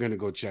anything. I'm going to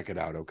go check it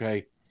out.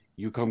 Okay.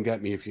 You come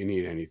get me if you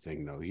need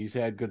anything, though. He's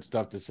had good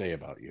stuff to say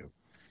about you.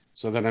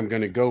 So then I'm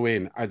going to go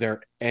in. Are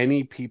there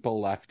any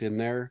people left in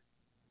there?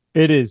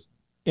 It is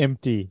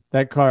empty.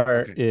 That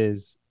car Okay.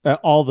 is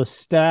all the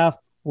staff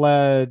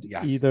fled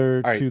Yes.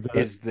 either All right. to the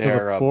Is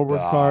there a forward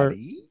car.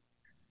 body?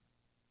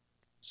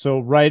 So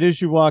right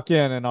as you walk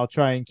in, and I'll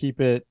try and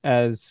keep it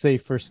as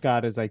safe for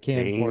Scott as I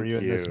can for Thank you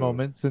in this you.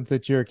 moment, since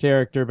it's your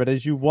character. But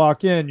as you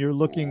walk in, you're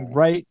looking Oh.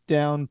 right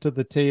down to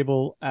the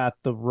table at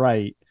the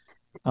right.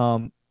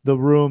 the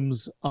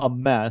room's a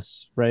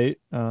mess, right?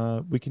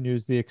 We can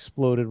use the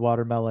exploded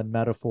watermelon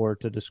metaphor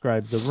to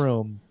describe the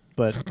room,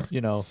 but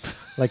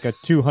like a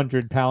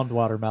 200-pound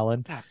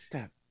watermelon.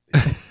 Stop.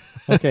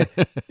 Okay.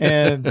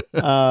 And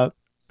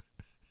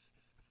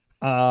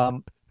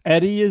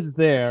Eddie is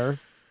there,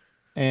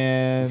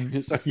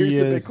 and So he here's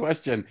the big is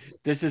question.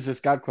 This is a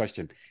Scott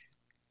question.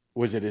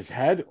 Was it his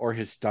head or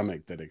his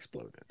stomach that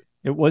exploded?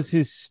 it was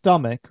his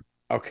stomach.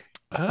 Okay.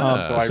 So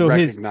Ah. I So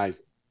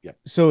recognized. Yep.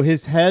 so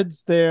his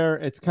head's there,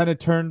 it's kind of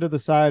turned to the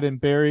side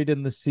and buried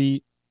in the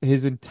seat.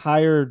 His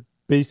entire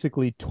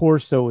basically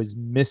torso is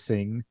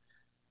missing,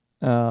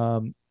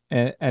 and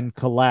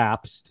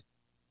collapsed.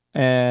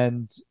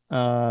 And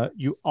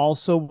you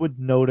also would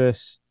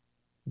notice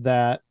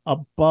that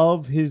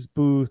above his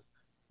booth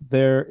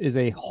there is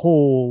a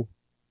hole.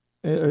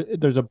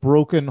 There's a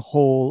broken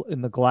hole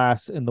in the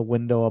glass in the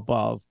window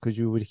above, because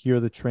you would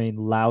hear the train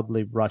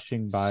loudly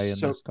rushing by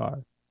in this car.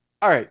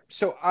 All right.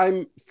 So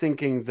I'm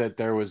thinking that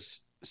there was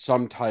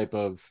some type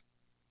of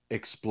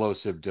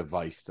explosive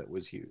device that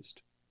was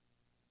used.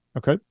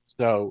 Okay.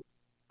 So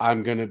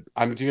I'm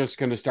just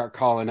gonna start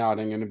calling out.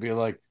 I'm gonna be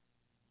like,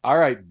 all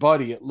right,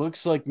 buddy, it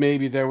looks like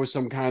maybe there was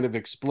some kind of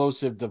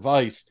explosive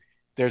device.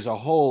 There's a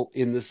hole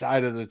in the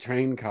side of the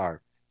train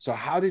car. So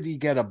how did he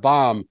get a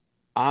bomb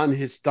on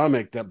his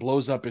stomach that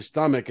blows up his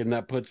stomach and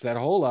that puts that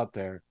hole out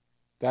there?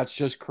 That's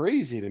just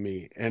crazy to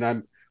me. And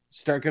I'm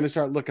going to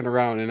start looking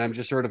around, and I'm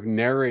just sort of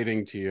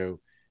narrating to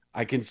you.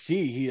 I can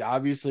see he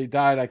obviously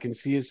died. I can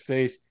see his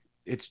face.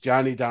 It's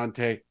Johnny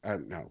Dante.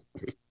 No,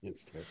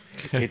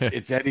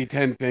 it's Eddie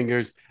Ten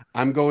Fingers.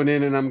 I'm going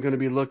in and I'm going to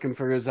be looking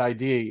for his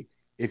ID.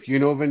 If you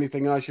know of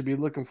anything I should be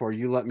looking for,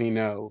 you let me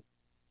know.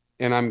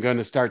 And I'm going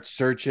to start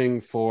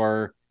searching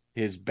for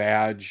his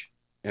badge,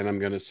 and I'm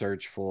going to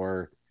search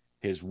for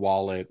his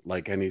wallet,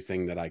 like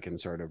anything that I can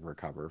sort of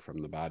recover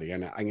from the body.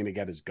 And I'm going to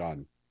get his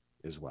gun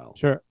as well.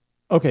 Sure.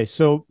 Okay,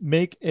 so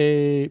make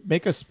a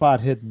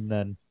spot hidden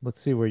then. Let's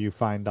see where you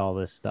find all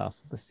this stuff.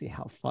 Let's see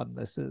how fun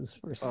this is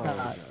for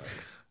Scott.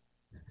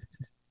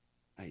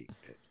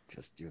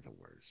 You're the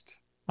worst.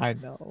 I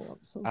know. I'm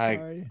so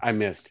sorry. I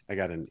missed. I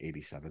got an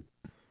 87.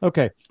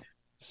 Okay.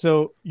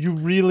 So you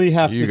really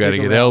have to. You got to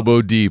dig get around.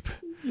 elbow deep.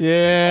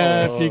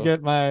 Yeah, if you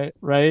get my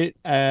right.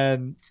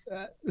 And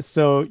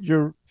so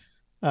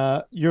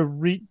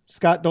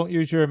Scott, don't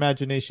use your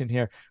imagination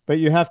here, but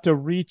you have to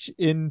reach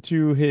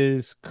into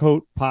his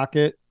coat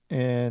pocket,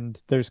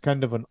 and there's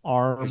kind of an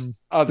arm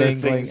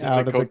dangling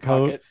out of the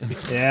coat.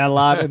 Yeah, a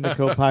lot in the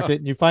coat pocket.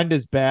 And you find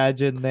his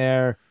badge in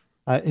there.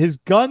 His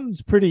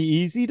gun's pretty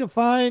easy to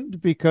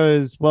find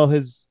because, well,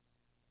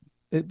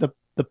 the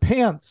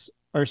pants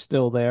are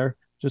still there.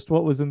 Just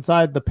what was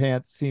inside the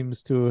pants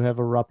seems to have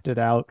erupted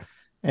out,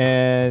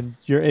 and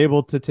you're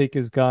able to take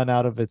his gun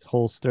out of its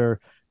holster.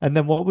 And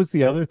then what was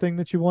the other thing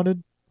that you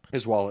wanted?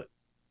 His wallet.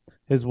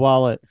 His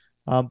wallet.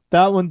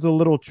 That one's a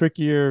little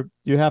trickier.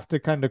 You have to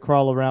kind of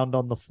crawl around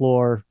on the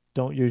floor.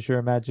 Don't use your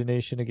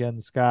imagination again,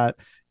 Scott.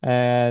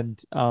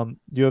 And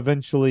you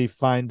eventually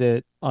find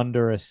it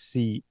under a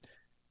seat.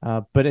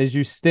 But as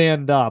you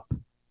stand up,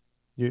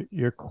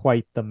 you're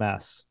quite the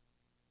mess.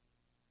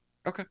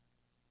 Okay.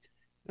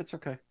 That's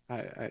okay.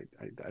 I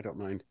don't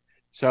mind.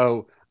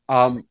 So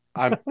I'm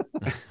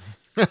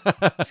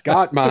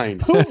Scott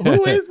minds.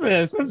 Who is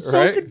this? I'm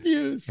so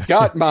confused.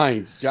 Scott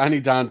minds. Johnny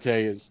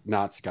Dante is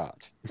not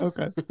Scott.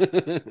 Okay.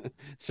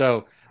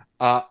 So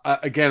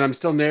again, I'm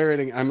still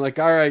narrating. I'm like,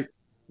 all right,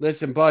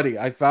 listen, buddy,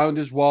 I found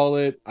his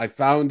wallet. I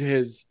found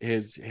his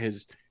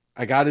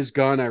I got his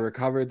gun. I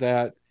recovered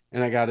that,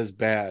 and I got his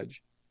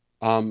badge.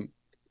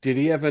 Did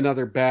he have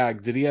another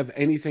bag? Did he have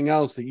anything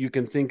else that you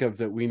can think of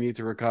that we need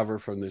to recover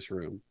from this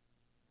room?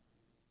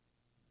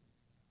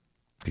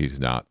 He's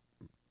not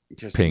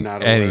Just paying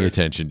not any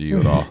attention to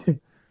you at all.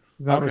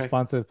 He's not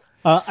responsive.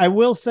 I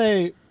will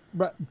say,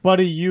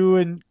 buddy, you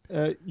and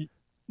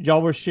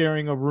y'all were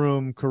sharing a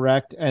room,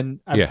 correct?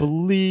 And I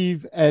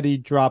believe Eddie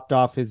dropped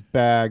off his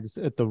bags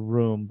at the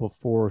room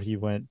before he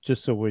went,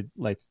 just so we'd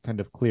like kind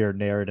of clear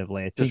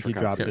narratively. I think he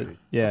dropped it.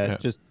 Yeah,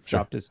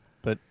 dropped his.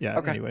 But yeah,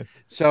 anyway.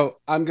 So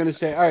I'm going to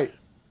say, all right,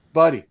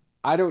 buddy,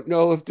 I don't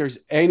know if there's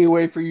any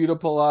way for you to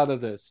pull out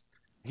of this.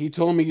 He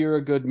told me you're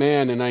a good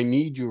man, and I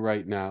need you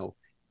right now.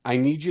 I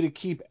need you to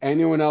keep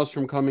anyone else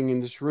from coming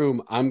in this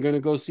room. I'm going to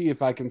go see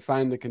if I can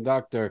find the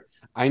conductor.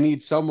 I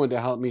need someone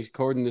to help me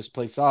cordon this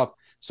place off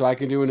so I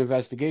can do an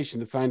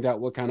investigation to find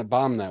out what kind of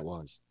bomb that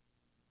was.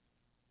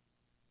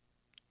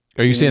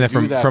 Are you saying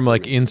that from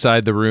like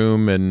inside the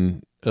room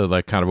and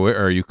like kind of, or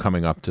are you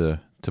coming up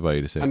to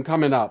Buddy to say? I'm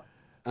coming up.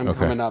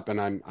 Coming up,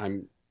 and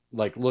I'm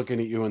like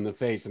looking at you in the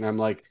face, and I'm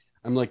like,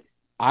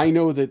 I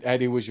know that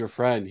Eddie was your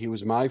friend. He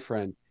was my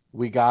friend.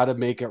 We got to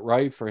make it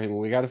right for him.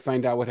 We got to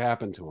find out what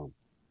happened to him.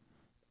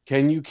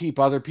 Can you keep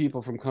other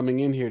people from coming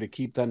in here to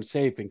keep them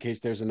safe in case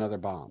there's another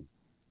bomb?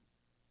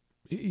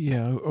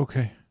 Yeah,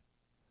 okay.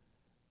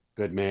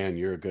 Good man.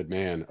 You're a good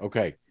man.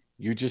 Okay.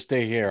 You just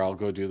stay here. I'll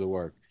go do the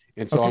work.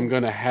 And so I'm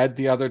going to head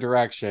the other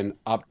direction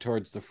up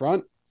towards the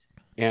front,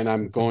 and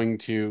I'm going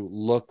to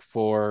look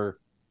for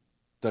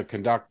the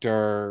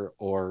conductor,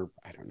 or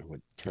I don't know what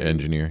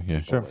Engineer, yeah.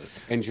 Sure.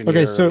 Engineer.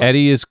 Okay, so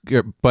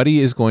Buddy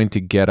is going to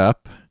get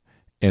up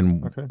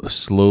and Okay.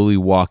 slowly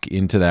walk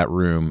into that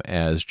room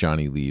as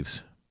Johnny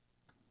leaves.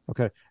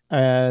 Okay.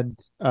 And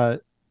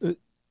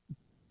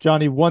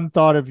Johnny, one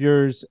thought of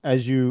yours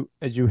as you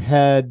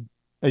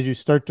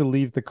start to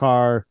leave the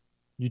car,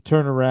 you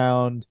turn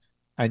around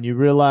and you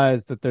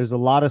realize that there's a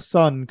lot of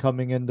sun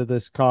coming into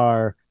this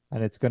car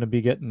and it's going to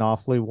be getting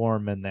awfully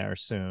warm in there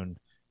soon.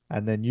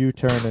 And then you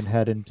turn and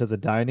head into the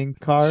dining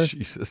car.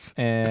 Jesus.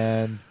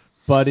 And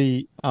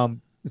Buddy,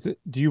 do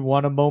you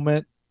want a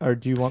moment or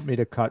do you want me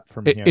to cut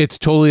from here? It's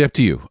totally up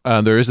to you.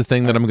 There is a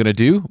thing that I'm going to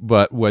do,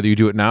 but whether you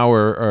do it now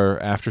or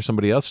after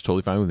somebody else,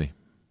 totally fine with me.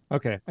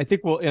 Okay, I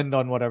think we'll end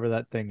on whatever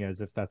that thing is,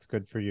 if that's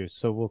good for you.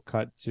 So we'll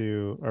cut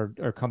to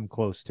or come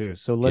close to.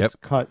 So let's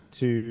cut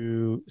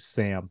to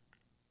Sam.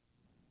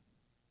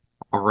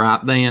 All right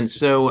then.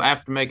 So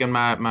after making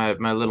my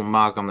little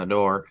mark on the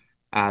door,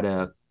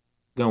 I'd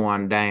go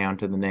on down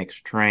to the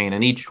next train,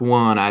 and each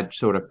one I'd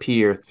sort of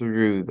peer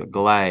through the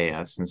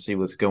glass and see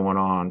what's going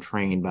on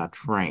train by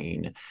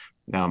train.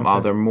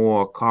 Are there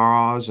more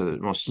cars, are there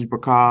more sleeper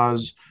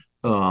cars?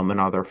 And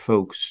are there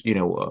folks,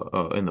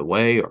 in the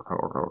way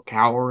or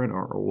cowering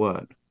or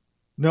what?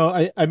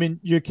 No, I mean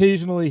you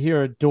occasionally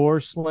hear a door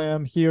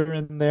slam here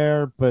and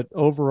there, but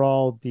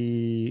overall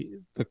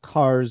the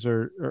cars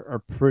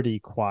are pretty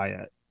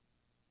quiet.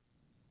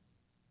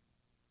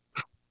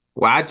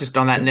 Well, I just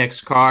on that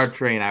next car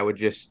train, I would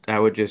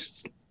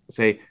just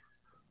say,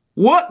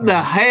 "What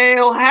the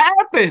hell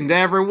happened,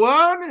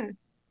 everyone?"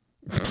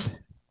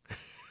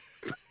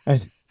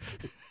 And,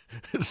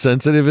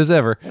 Sensitive as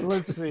ever.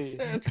 let's see.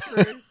 That's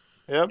great.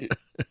 Yep.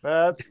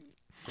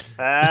 That's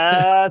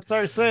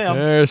our Sam.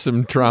 There's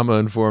some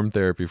trauma-informed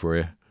therapy for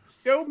you.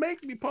 Don't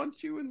make me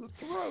punch you in the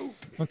throat.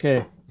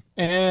 Okay.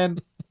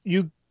 And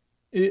you're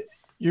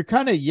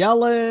kind of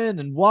yelling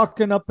and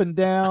walking up and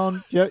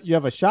down. You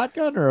have a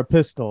shotgun or a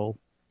pistol?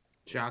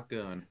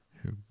 Shotgun.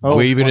 Oh,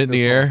 Waving it in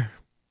the air.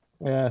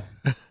 Yeah.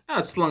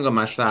 I slung on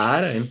my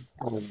side.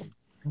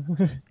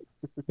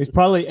 He's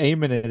probably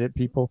aiming it at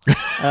people.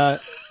 So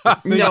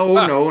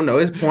No.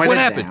 It's pointed What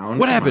happened? down. What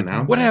Come on happened?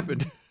 now. What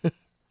happened?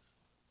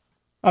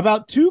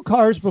 About 2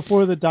 cars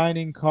before the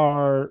dining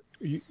car,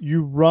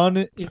 you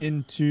run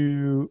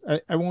into,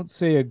 I won't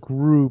say a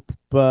group,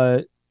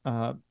 but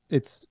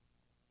it's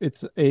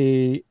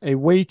a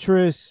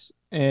waitress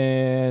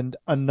and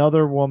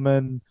another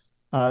woman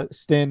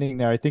standing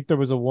there. I think there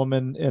was a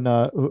woman in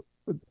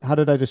how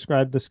did I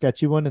describe the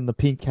sketchy one, in the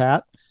pink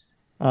hat?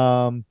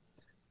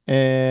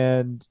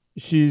 And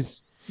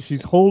she's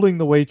holding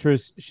the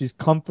waitress. She's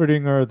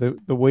comforting her.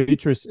 The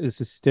waitress is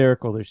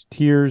hysterical. There's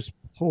tears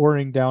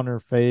pouring down her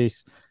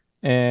face.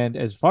 And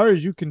as far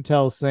as you can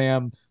tell,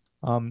 Sam,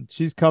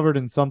 she's covered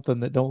in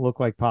something that don't look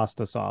like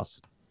pasta sauce.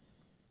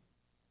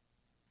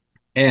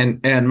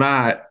 And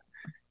I'm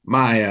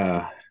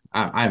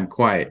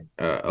quite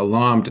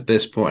alarmed at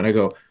this point. I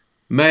go,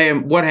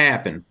 "Ma'am, what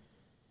happened?"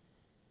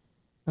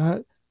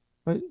 But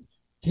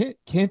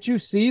can't you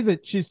see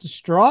that she's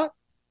distraught?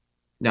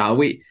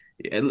 No,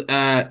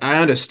 I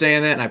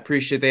understand that and I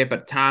appreciate that,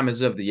 but time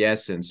is of the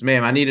essence.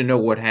 Ma'am, I need to know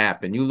what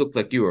happened. You look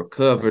like you were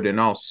covered in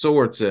all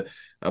sorts of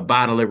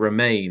bodily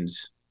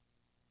remains.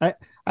 I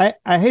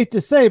hate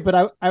to say,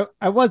 but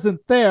I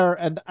wasn't there,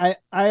 and I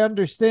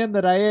understand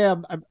that I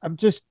am. I'm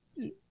just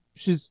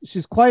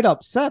she's quite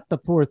upset, the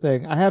poor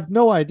thing. I have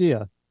no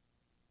idea.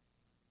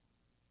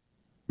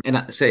 And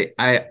I say,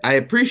 I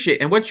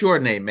appreciate. And what's your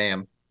name,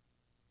 ma'am?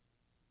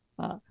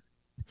 I'm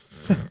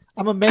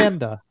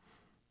Amanda.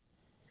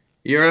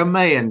 You're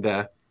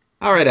Amanda.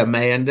 All right,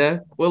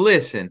 Amanda. Well,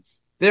 listen,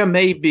 there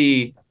may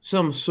be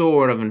some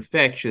sort of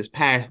infectious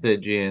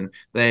pathogen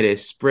that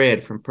is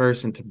spread from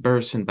person to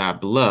person by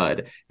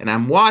blood. And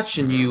I'm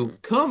watching you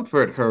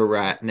comfort her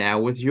right now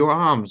with your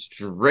arms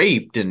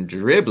draped and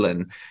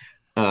dribbling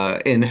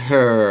in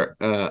her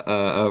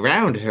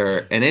around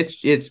her, and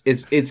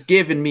it's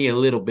giving me a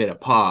little bit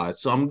of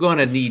pause. So I'm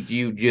gonna need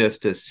you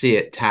just to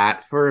sit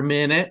tight for a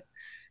minute.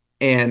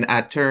 And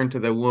I turn to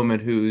the woman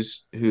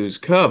who's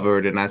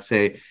covered, and I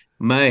say,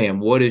 "Ma'am,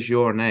 what is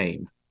your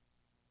name?"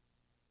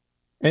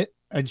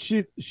 And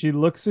she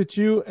looks at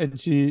you and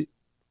she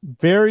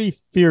very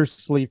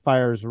fiercely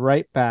fires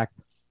right back.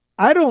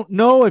 "I don't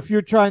know if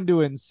you're trying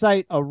to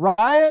incite a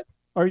riot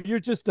or you're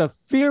just a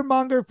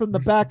fearmonger from the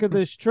back of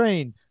this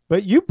train,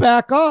 but you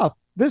back off.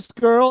 This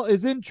girl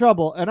is in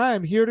trouble and I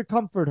am here to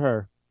comfort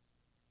her."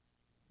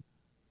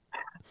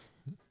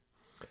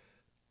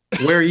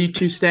 Where are you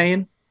two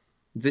staying?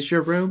 Is this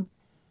your room?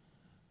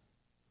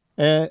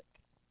 And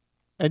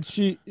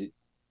she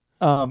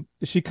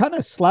kind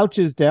of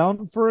slouches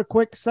down for a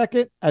quick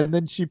second, and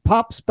then she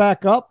pops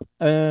back up,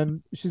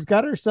 and she's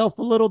got herself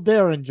a little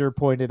derringer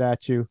pointed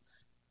at you.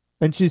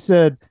 And she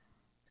said,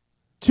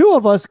 "2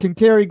 of us can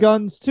carry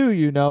guns too,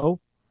 you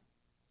know."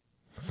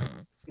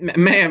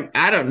 Ma'am,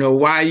 I don't know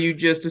why you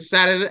just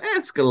decided to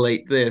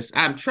escalate this.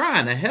 I'm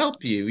trying to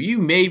help you. You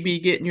may be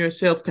getting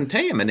yourself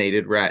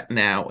contaminated right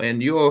now,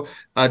 and you're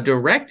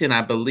directing,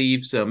 I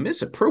believe, some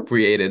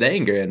misappropriated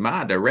anger in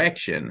my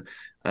direction.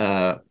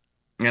 Uh,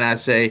 and I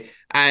say,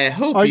 I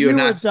hope Are you're you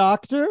a not,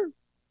 doctor?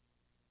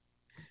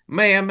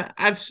 ma'am.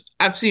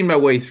 I've seen my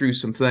way through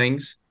some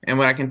things, and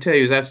what I can tell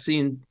you is I've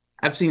seen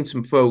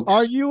some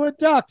Are folks. you a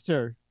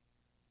doctor?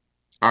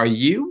 Are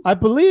you? I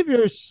believe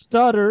your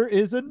stutter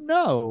is a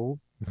no.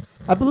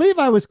 I believe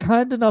I was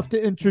kind enough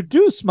to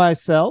introduce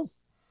myself,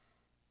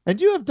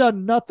 and you have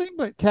done nothing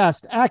but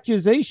cast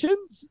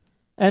accusations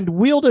and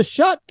wield a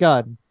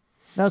shotgun.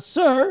 Now,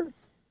 sir,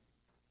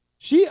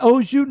 she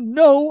owes you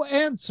no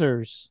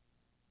answers.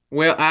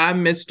 Well,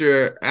 I'm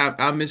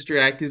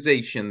Mr.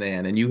 Accusation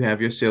then, and you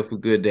have yourself a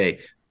good day.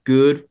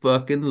 Good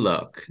fucking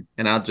luck.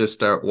 And I'll just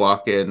start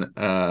walking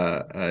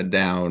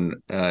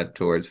down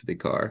towards the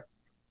car.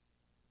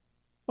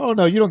 Oh,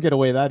 no, you don't get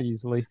away that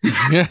easily.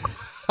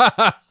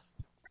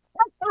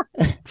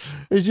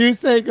 As you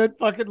say, good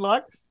fucking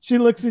luck, she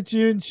looks at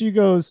you and she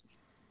goes,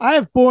 I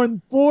have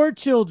borne 4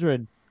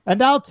 children,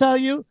 and I'll tell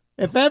you,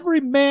 if every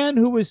man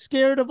who was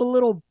scared of a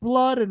little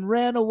blood and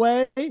ran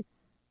away,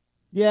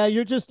 yeah,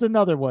 you're just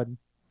another one.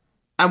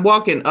 I'm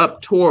walking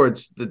up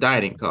towards the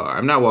dining car.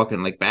 I'm not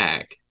walking like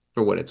back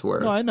for what it's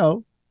No, I worth.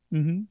 know.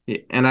 Mm-hmm. Yeah,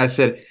 and I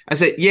said,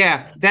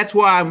 yeah, that's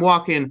why I'm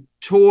walking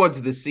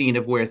towards the scene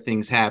of where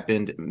things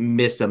happened,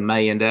 Miss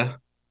Amanda.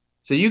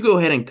 So you go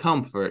ahead and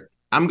comfort.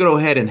 I'm gonna go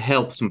ahead and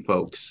help some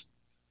folks.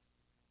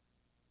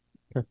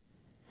 Okay.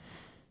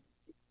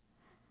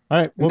 All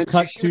right, And we'll then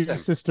she cut shoots to him.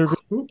 Sister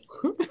B.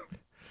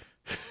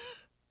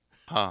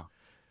 Huh.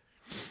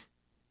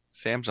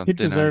 Sam's on He'd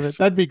thin deserve ice. it.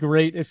 That'd be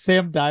great if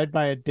Sam died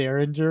by a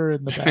derringer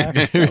in the back.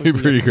 That It'd would be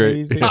pretty great.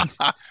 amazing.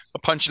 A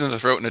punch in the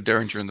throat and a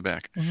derringer in the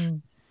back.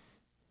 Mhm.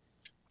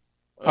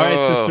 All right,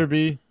 Oh, Sister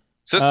B.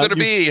 Sister You've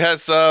B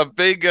has a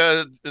big,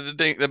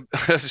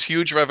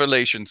 huge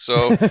revelation.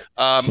 So, she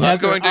I'm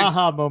has her going to.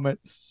 aha moment.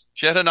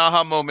 She had an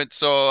aha moment,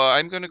 so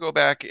I'm going to go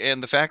back,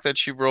 and the fact that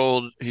she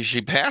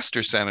passed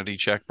her sanity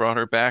check, brought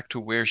her back to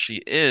where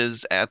she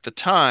is at the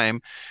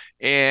time,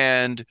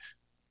 and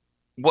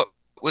what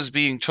was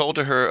being told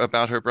to her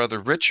about her brother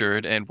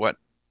Richard and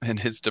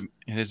his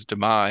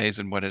demise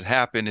and what had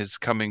happened is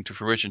coming to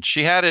fruition.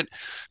 She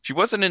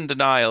wasn't in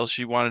denial.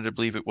 She wanted to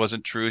believe it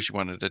wasn't true. She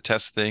wanted to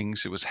test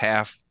things. It was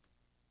half,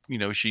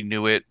 she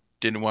knew it,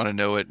 didn't want to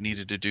know it,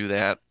 needed to do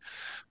that.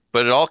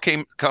 But it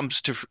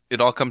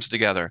all comes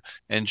together,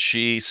 and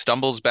she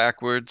stumbles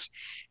backwards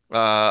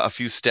a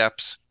few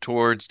steps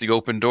towards the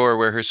open door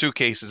where her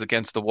suitcase is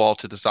against the wall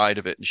to the side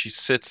of it, and she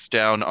sits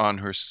down on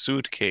her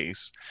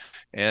suitcase.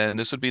 And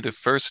this would be the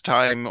first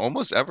time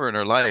almost ever in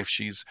her life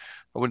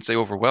I wouldn't say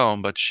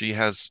overwhelmed, but she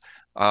has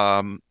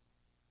um,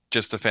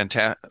 just a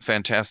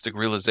fantastic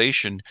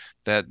realization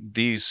that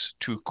these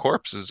two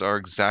corpses are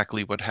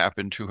exactly what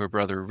happened to her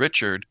brother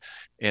Richard,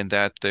 and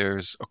that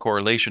there's a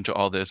correlation to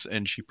all this.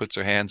 And she puts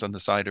her hands on the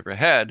side of her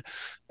head,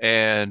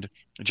 and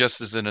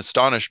just as in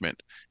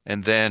astonishment,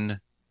 and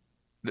then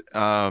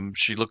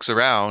she looks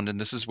around, and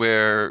this is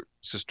where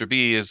Sister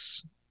B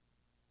is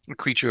a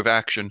creature of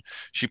action.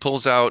 She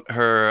pulls out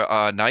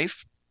her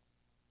knife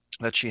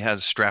that she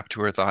has strapped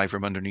to her thigh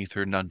from underneath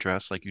her nun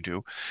dress, like you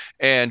do,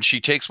 and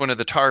she takes one of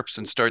the tarps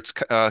and starts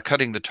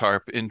cutting the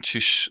tarp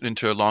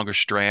into longer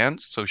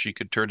strands, so she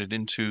could turn it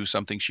into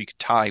something she could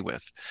tie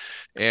with.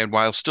 And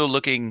while still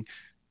looking,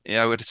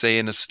 I would say,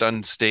 in a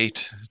stunned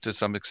state to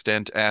some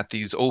extent at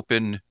these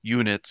open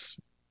units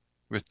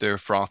with their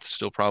froth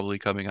still probably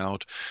coming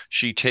out,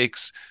 she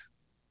takes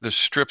the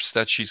strips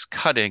that she's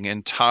cutting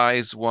and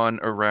ties one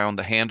around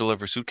the handle of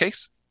her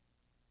suitcase.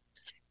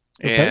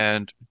 Okay.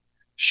 And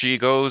she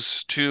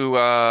goes to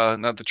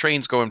now the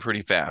train's going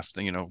pretty fast,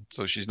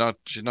 so she's not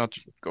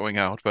going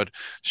out, but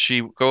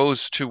she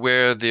goes to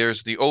where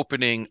there's the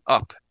opening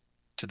up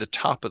to the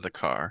top of the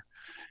car,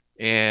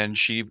 and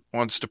she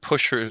wants to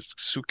push her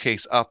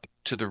suitcase up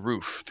to the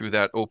roof through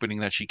that opening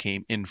that she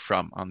came in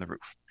from on the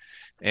roof.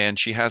 And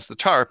she has the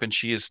tarp, and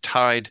she has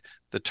tied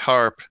the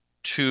tarp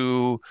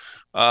to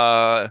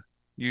uh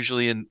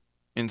usually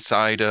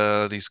inside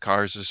these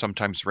cars there's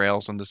sometimes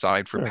rails on the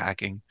side for Sure.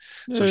 packing.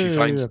 Yeah, So she yeah, yeah,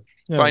 finds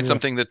yeah, finds yeah.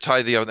 something to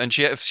tie the other, and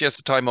she has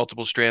to tie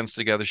multiple strands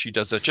together. She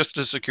does that just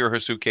to secure her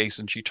suitcase,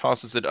 and she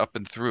tosses it up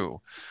and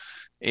through.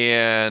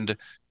 And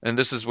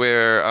this is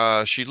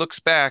where she looks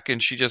back,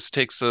 and she just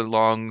takes a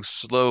long,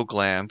 slow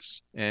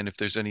glance, and if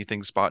there's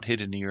anything spot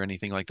hidden or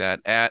anything like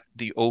that, at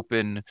the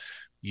open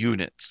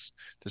units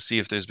to see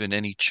if there's been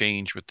any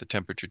change with the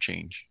temperature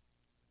change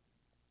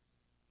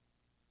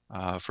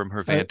from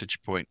her Uh,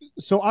 vantage point.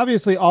 so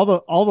obviously all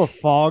the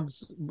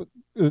fogs,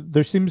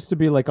 there seems to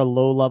be like a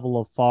low level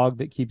of fog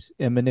that keeps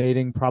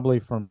emanating, probably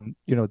from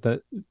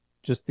the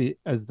just the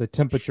as the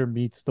temperature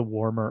meets the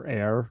warmer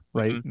air,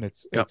 right? Hmm. And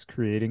it's Yep. it's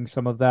creating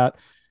some of that,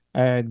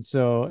 and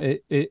so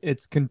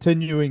it's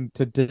continuing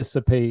to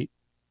dissipate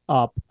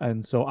up,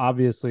 and so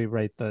obviously,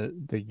 right, the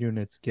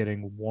unit's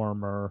getting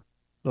warmer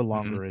the Hmm.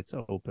 longer it's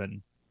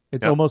open.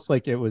 It's Yep. almost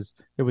like it was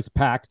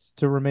packed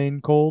to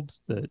remain cold.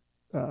 That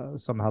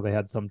somehow they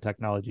had some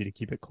technology to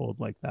keep it cold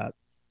like that.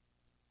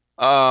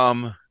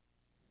 Um,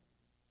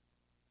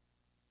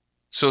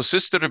 so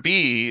Sister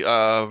B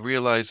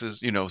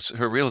realizes,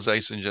 her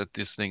realization that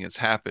this thing has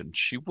happened.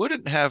 She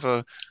wouldn't have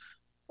a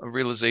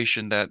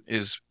realization that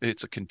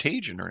it's a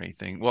contagion or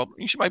anything. Well,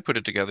 she might put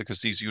it together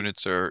because these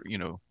units are,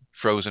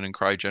 frozen and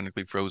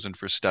cryogenically frozen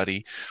for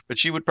study, but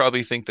she would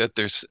probably think that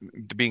there's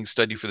being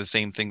studied for the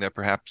same thing that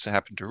perhaps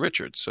happened to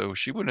Richard. So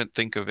she wouldn't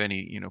think of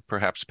any,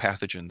 perhaps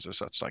pathogens or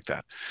such like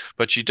that.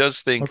 But she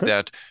does think Okay.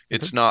 that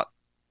Okay.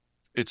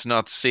 it's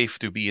not safe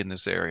to be in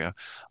this area.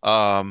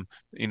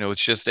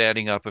 It's just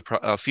adding up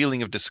a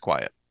feeling of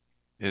disquiet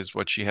is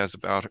what she has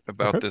about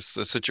Okay. this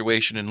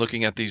situation and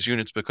looking at these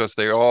units because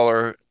they're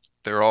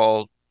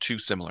all too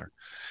similar.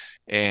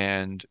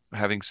 And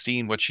having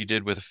seen what she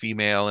did with a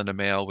female and a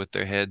male with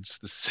their heads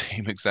the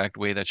same exact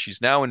way that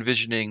she's now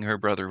envisioning her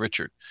brother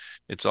Richard,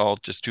 it's all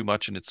just too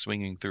much and it's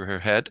swinging through her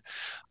head.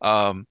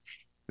 Um,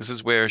 this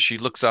is where she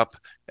looks up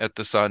at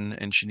the sun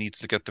and she needs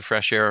to get the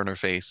fresh air on her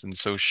face. And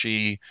so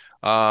she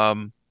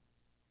um,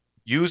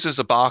 uses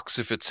a box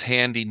if it's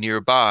handy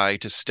nearby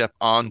to step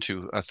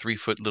onto a 3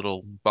 foot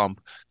little bump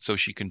so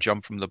she can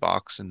jump from the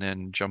box and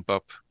then jump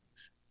up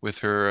with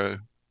her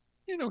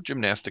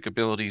gymnastic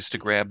abilities to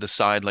grab the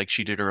side like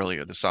she did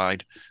earlier, the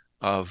side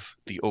of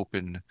the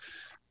open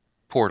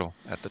portal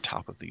at the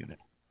top of the unit,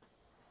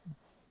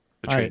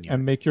 the All right, train unit.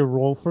 and make your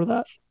roll for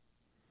that.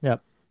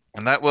 Yep.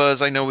 And that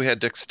was, I know we had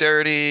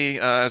dexterity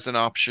as an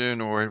option,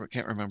 or I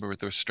can't remember with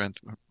their strength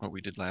what we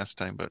did last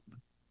time, but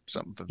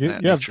something of You,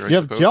 that you have nature, I you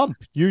have suppose. jump.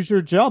 Use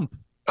your jump.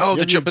 Oh, You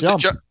the have your jump, but the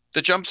jump. jump,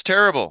 the jump's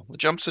terrible. The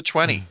jump's a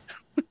 20,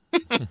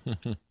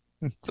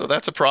 so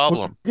that's a We'll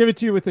problem. give it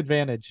to you with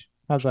advantage.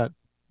 How's that?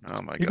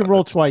 Oh my You God, can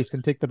roll that's twice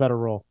and take the better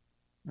roll.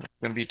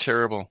 gonna be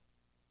terrible.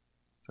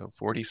 So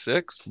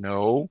 46,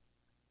 no,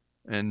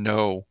 and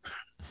no.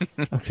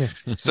 Okay.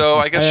 So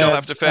I guess she'll have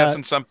And to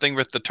fasten something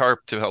with the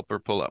tarp to help her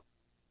pull up.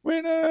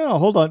 wait, no,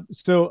 hold on.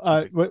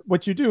 So,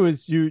 what you do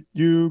is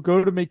you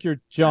go to make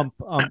your jump,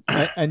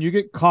 and you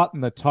get caught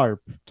in the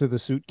tarp to the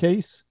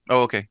suitcase,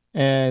 Oh, okay.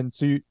 and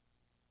so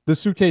the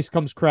suitcase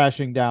comes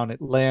crashing down. It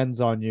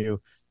lands on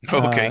you,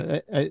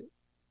 Okay.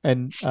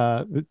 and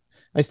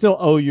I still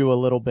owe you a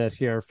little bit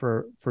here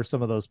for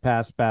some of those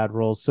past bad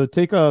rolls. So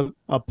take a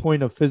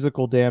point of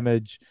physical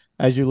damage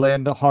as you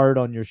land hard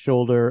on your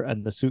shoulder,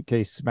 and the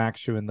suitcase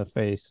smacks you in the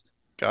face.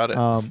 Got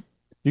it.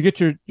 You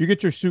get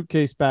your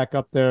suitcase back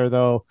up there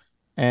though,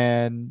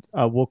 and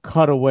we'll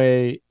cut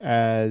away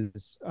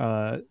as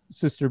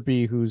Sister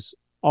B, who's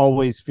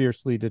always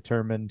fiercely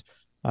determined,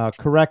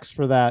 corrects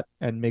for that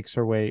and makes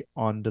her way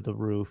onto the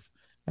roof.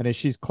 And as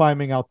she's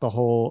climbing out the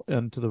hole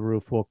into the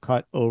roof, we'll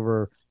cut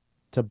over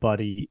to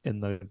Buddy in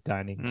the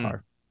dining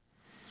car.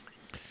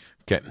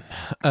 Okay.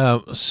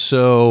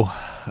 So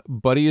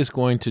Buddy is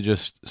going to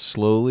just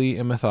slowly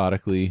and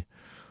methodically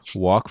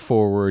walk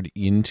forward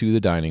into the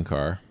dining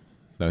car.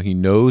 Now he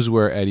knows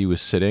where Eddie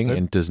was sitting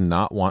and does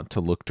not want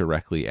to look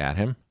directly at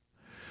him.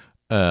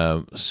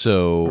 But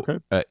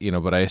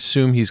I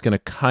assume he's going to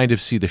kind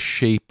of see the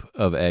shape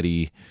of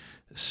Eddie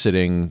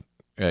sitting,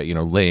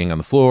 laying on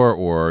the floor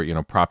or,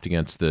 propped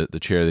against the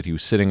chair that he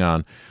was sitting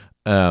on.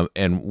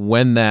 And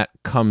when that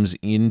comes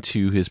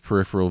into his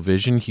peripheral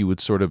vision, he would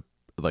sort of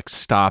like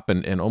stop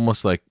and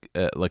almost like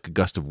a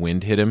gust of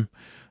wind hit him.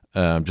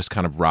 Just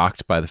kind of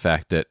rocked by the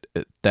fact that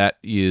that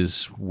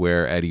is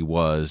where Eddie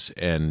was,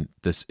 and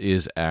this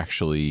is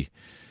actually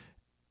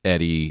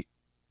Eddie,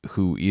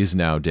 who is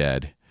now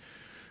dead.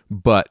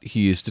 But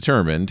he is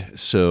determined,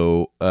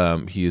 so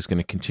he is going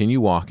to continue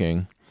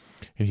walking,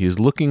 and he is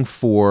looking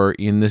for,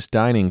 in this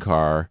dining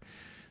car...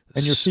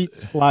 And your feet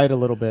slide a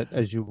little bit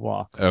as you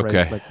walk, okay.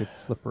 Right? Like it's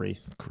slippery.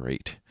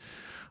 Great.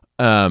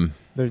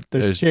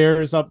 There's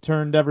chairs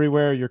upturned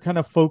everywhere. You're kind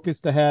of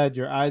focused ahead,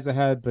 your eyes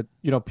ahead, but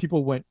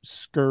people went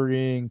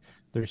scurrying.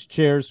 There's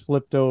chairs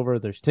flipped over.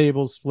 There's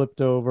tables flipped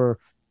over.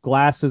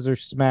 Glasses are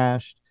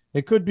smashed.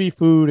 It could be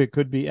food. It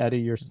could be Eddie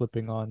you're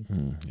slipping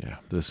on. Yeah,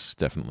 this is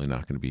definitely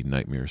not going to be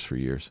nightmares for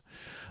years.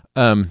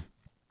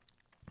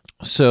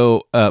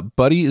 So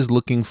Buddy is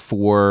looking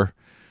for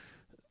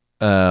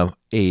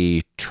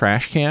a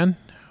trash can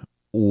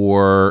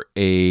or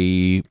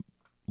a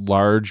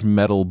large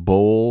metal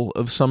bowl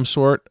of some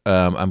sort.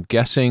 I'm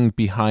guessing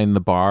behind the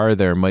bar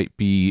there might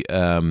be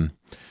some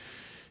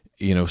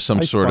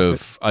Ice sort bucket.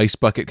 of ice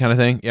bucket kind of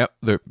thing. Yep,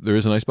 there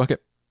is an ice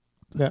bucket.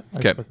 Yeah.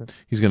 Okay.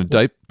 He's going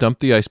to dump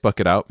the ice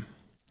bucket out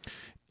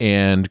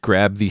and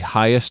grab the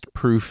highest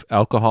proof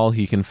alcohol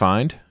he can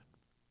find.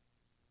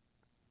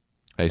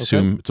 I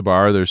assume it's a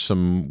bar. There's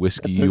some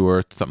whiskey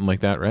or something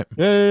like that, right?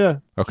 Yeah.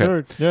 Okay.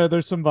 Sure. Yeah,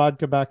 there's some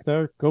vodka back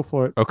there. Go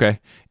for it. Okay.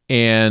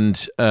 And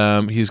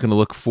he's going to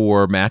look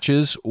for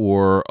matches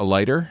or a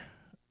lighter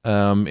in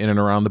and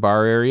around the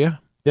bar area.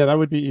 Yeah, that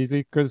would be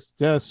easy because,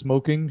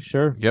 smoking,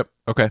 sure. Yep.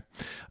 Okay.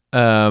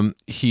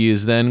 He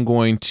is then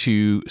going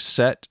to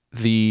set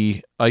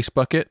the ice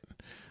bucket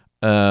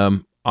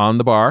on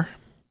the bar,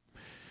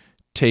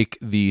 take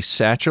the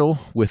satchel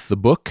with the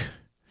book,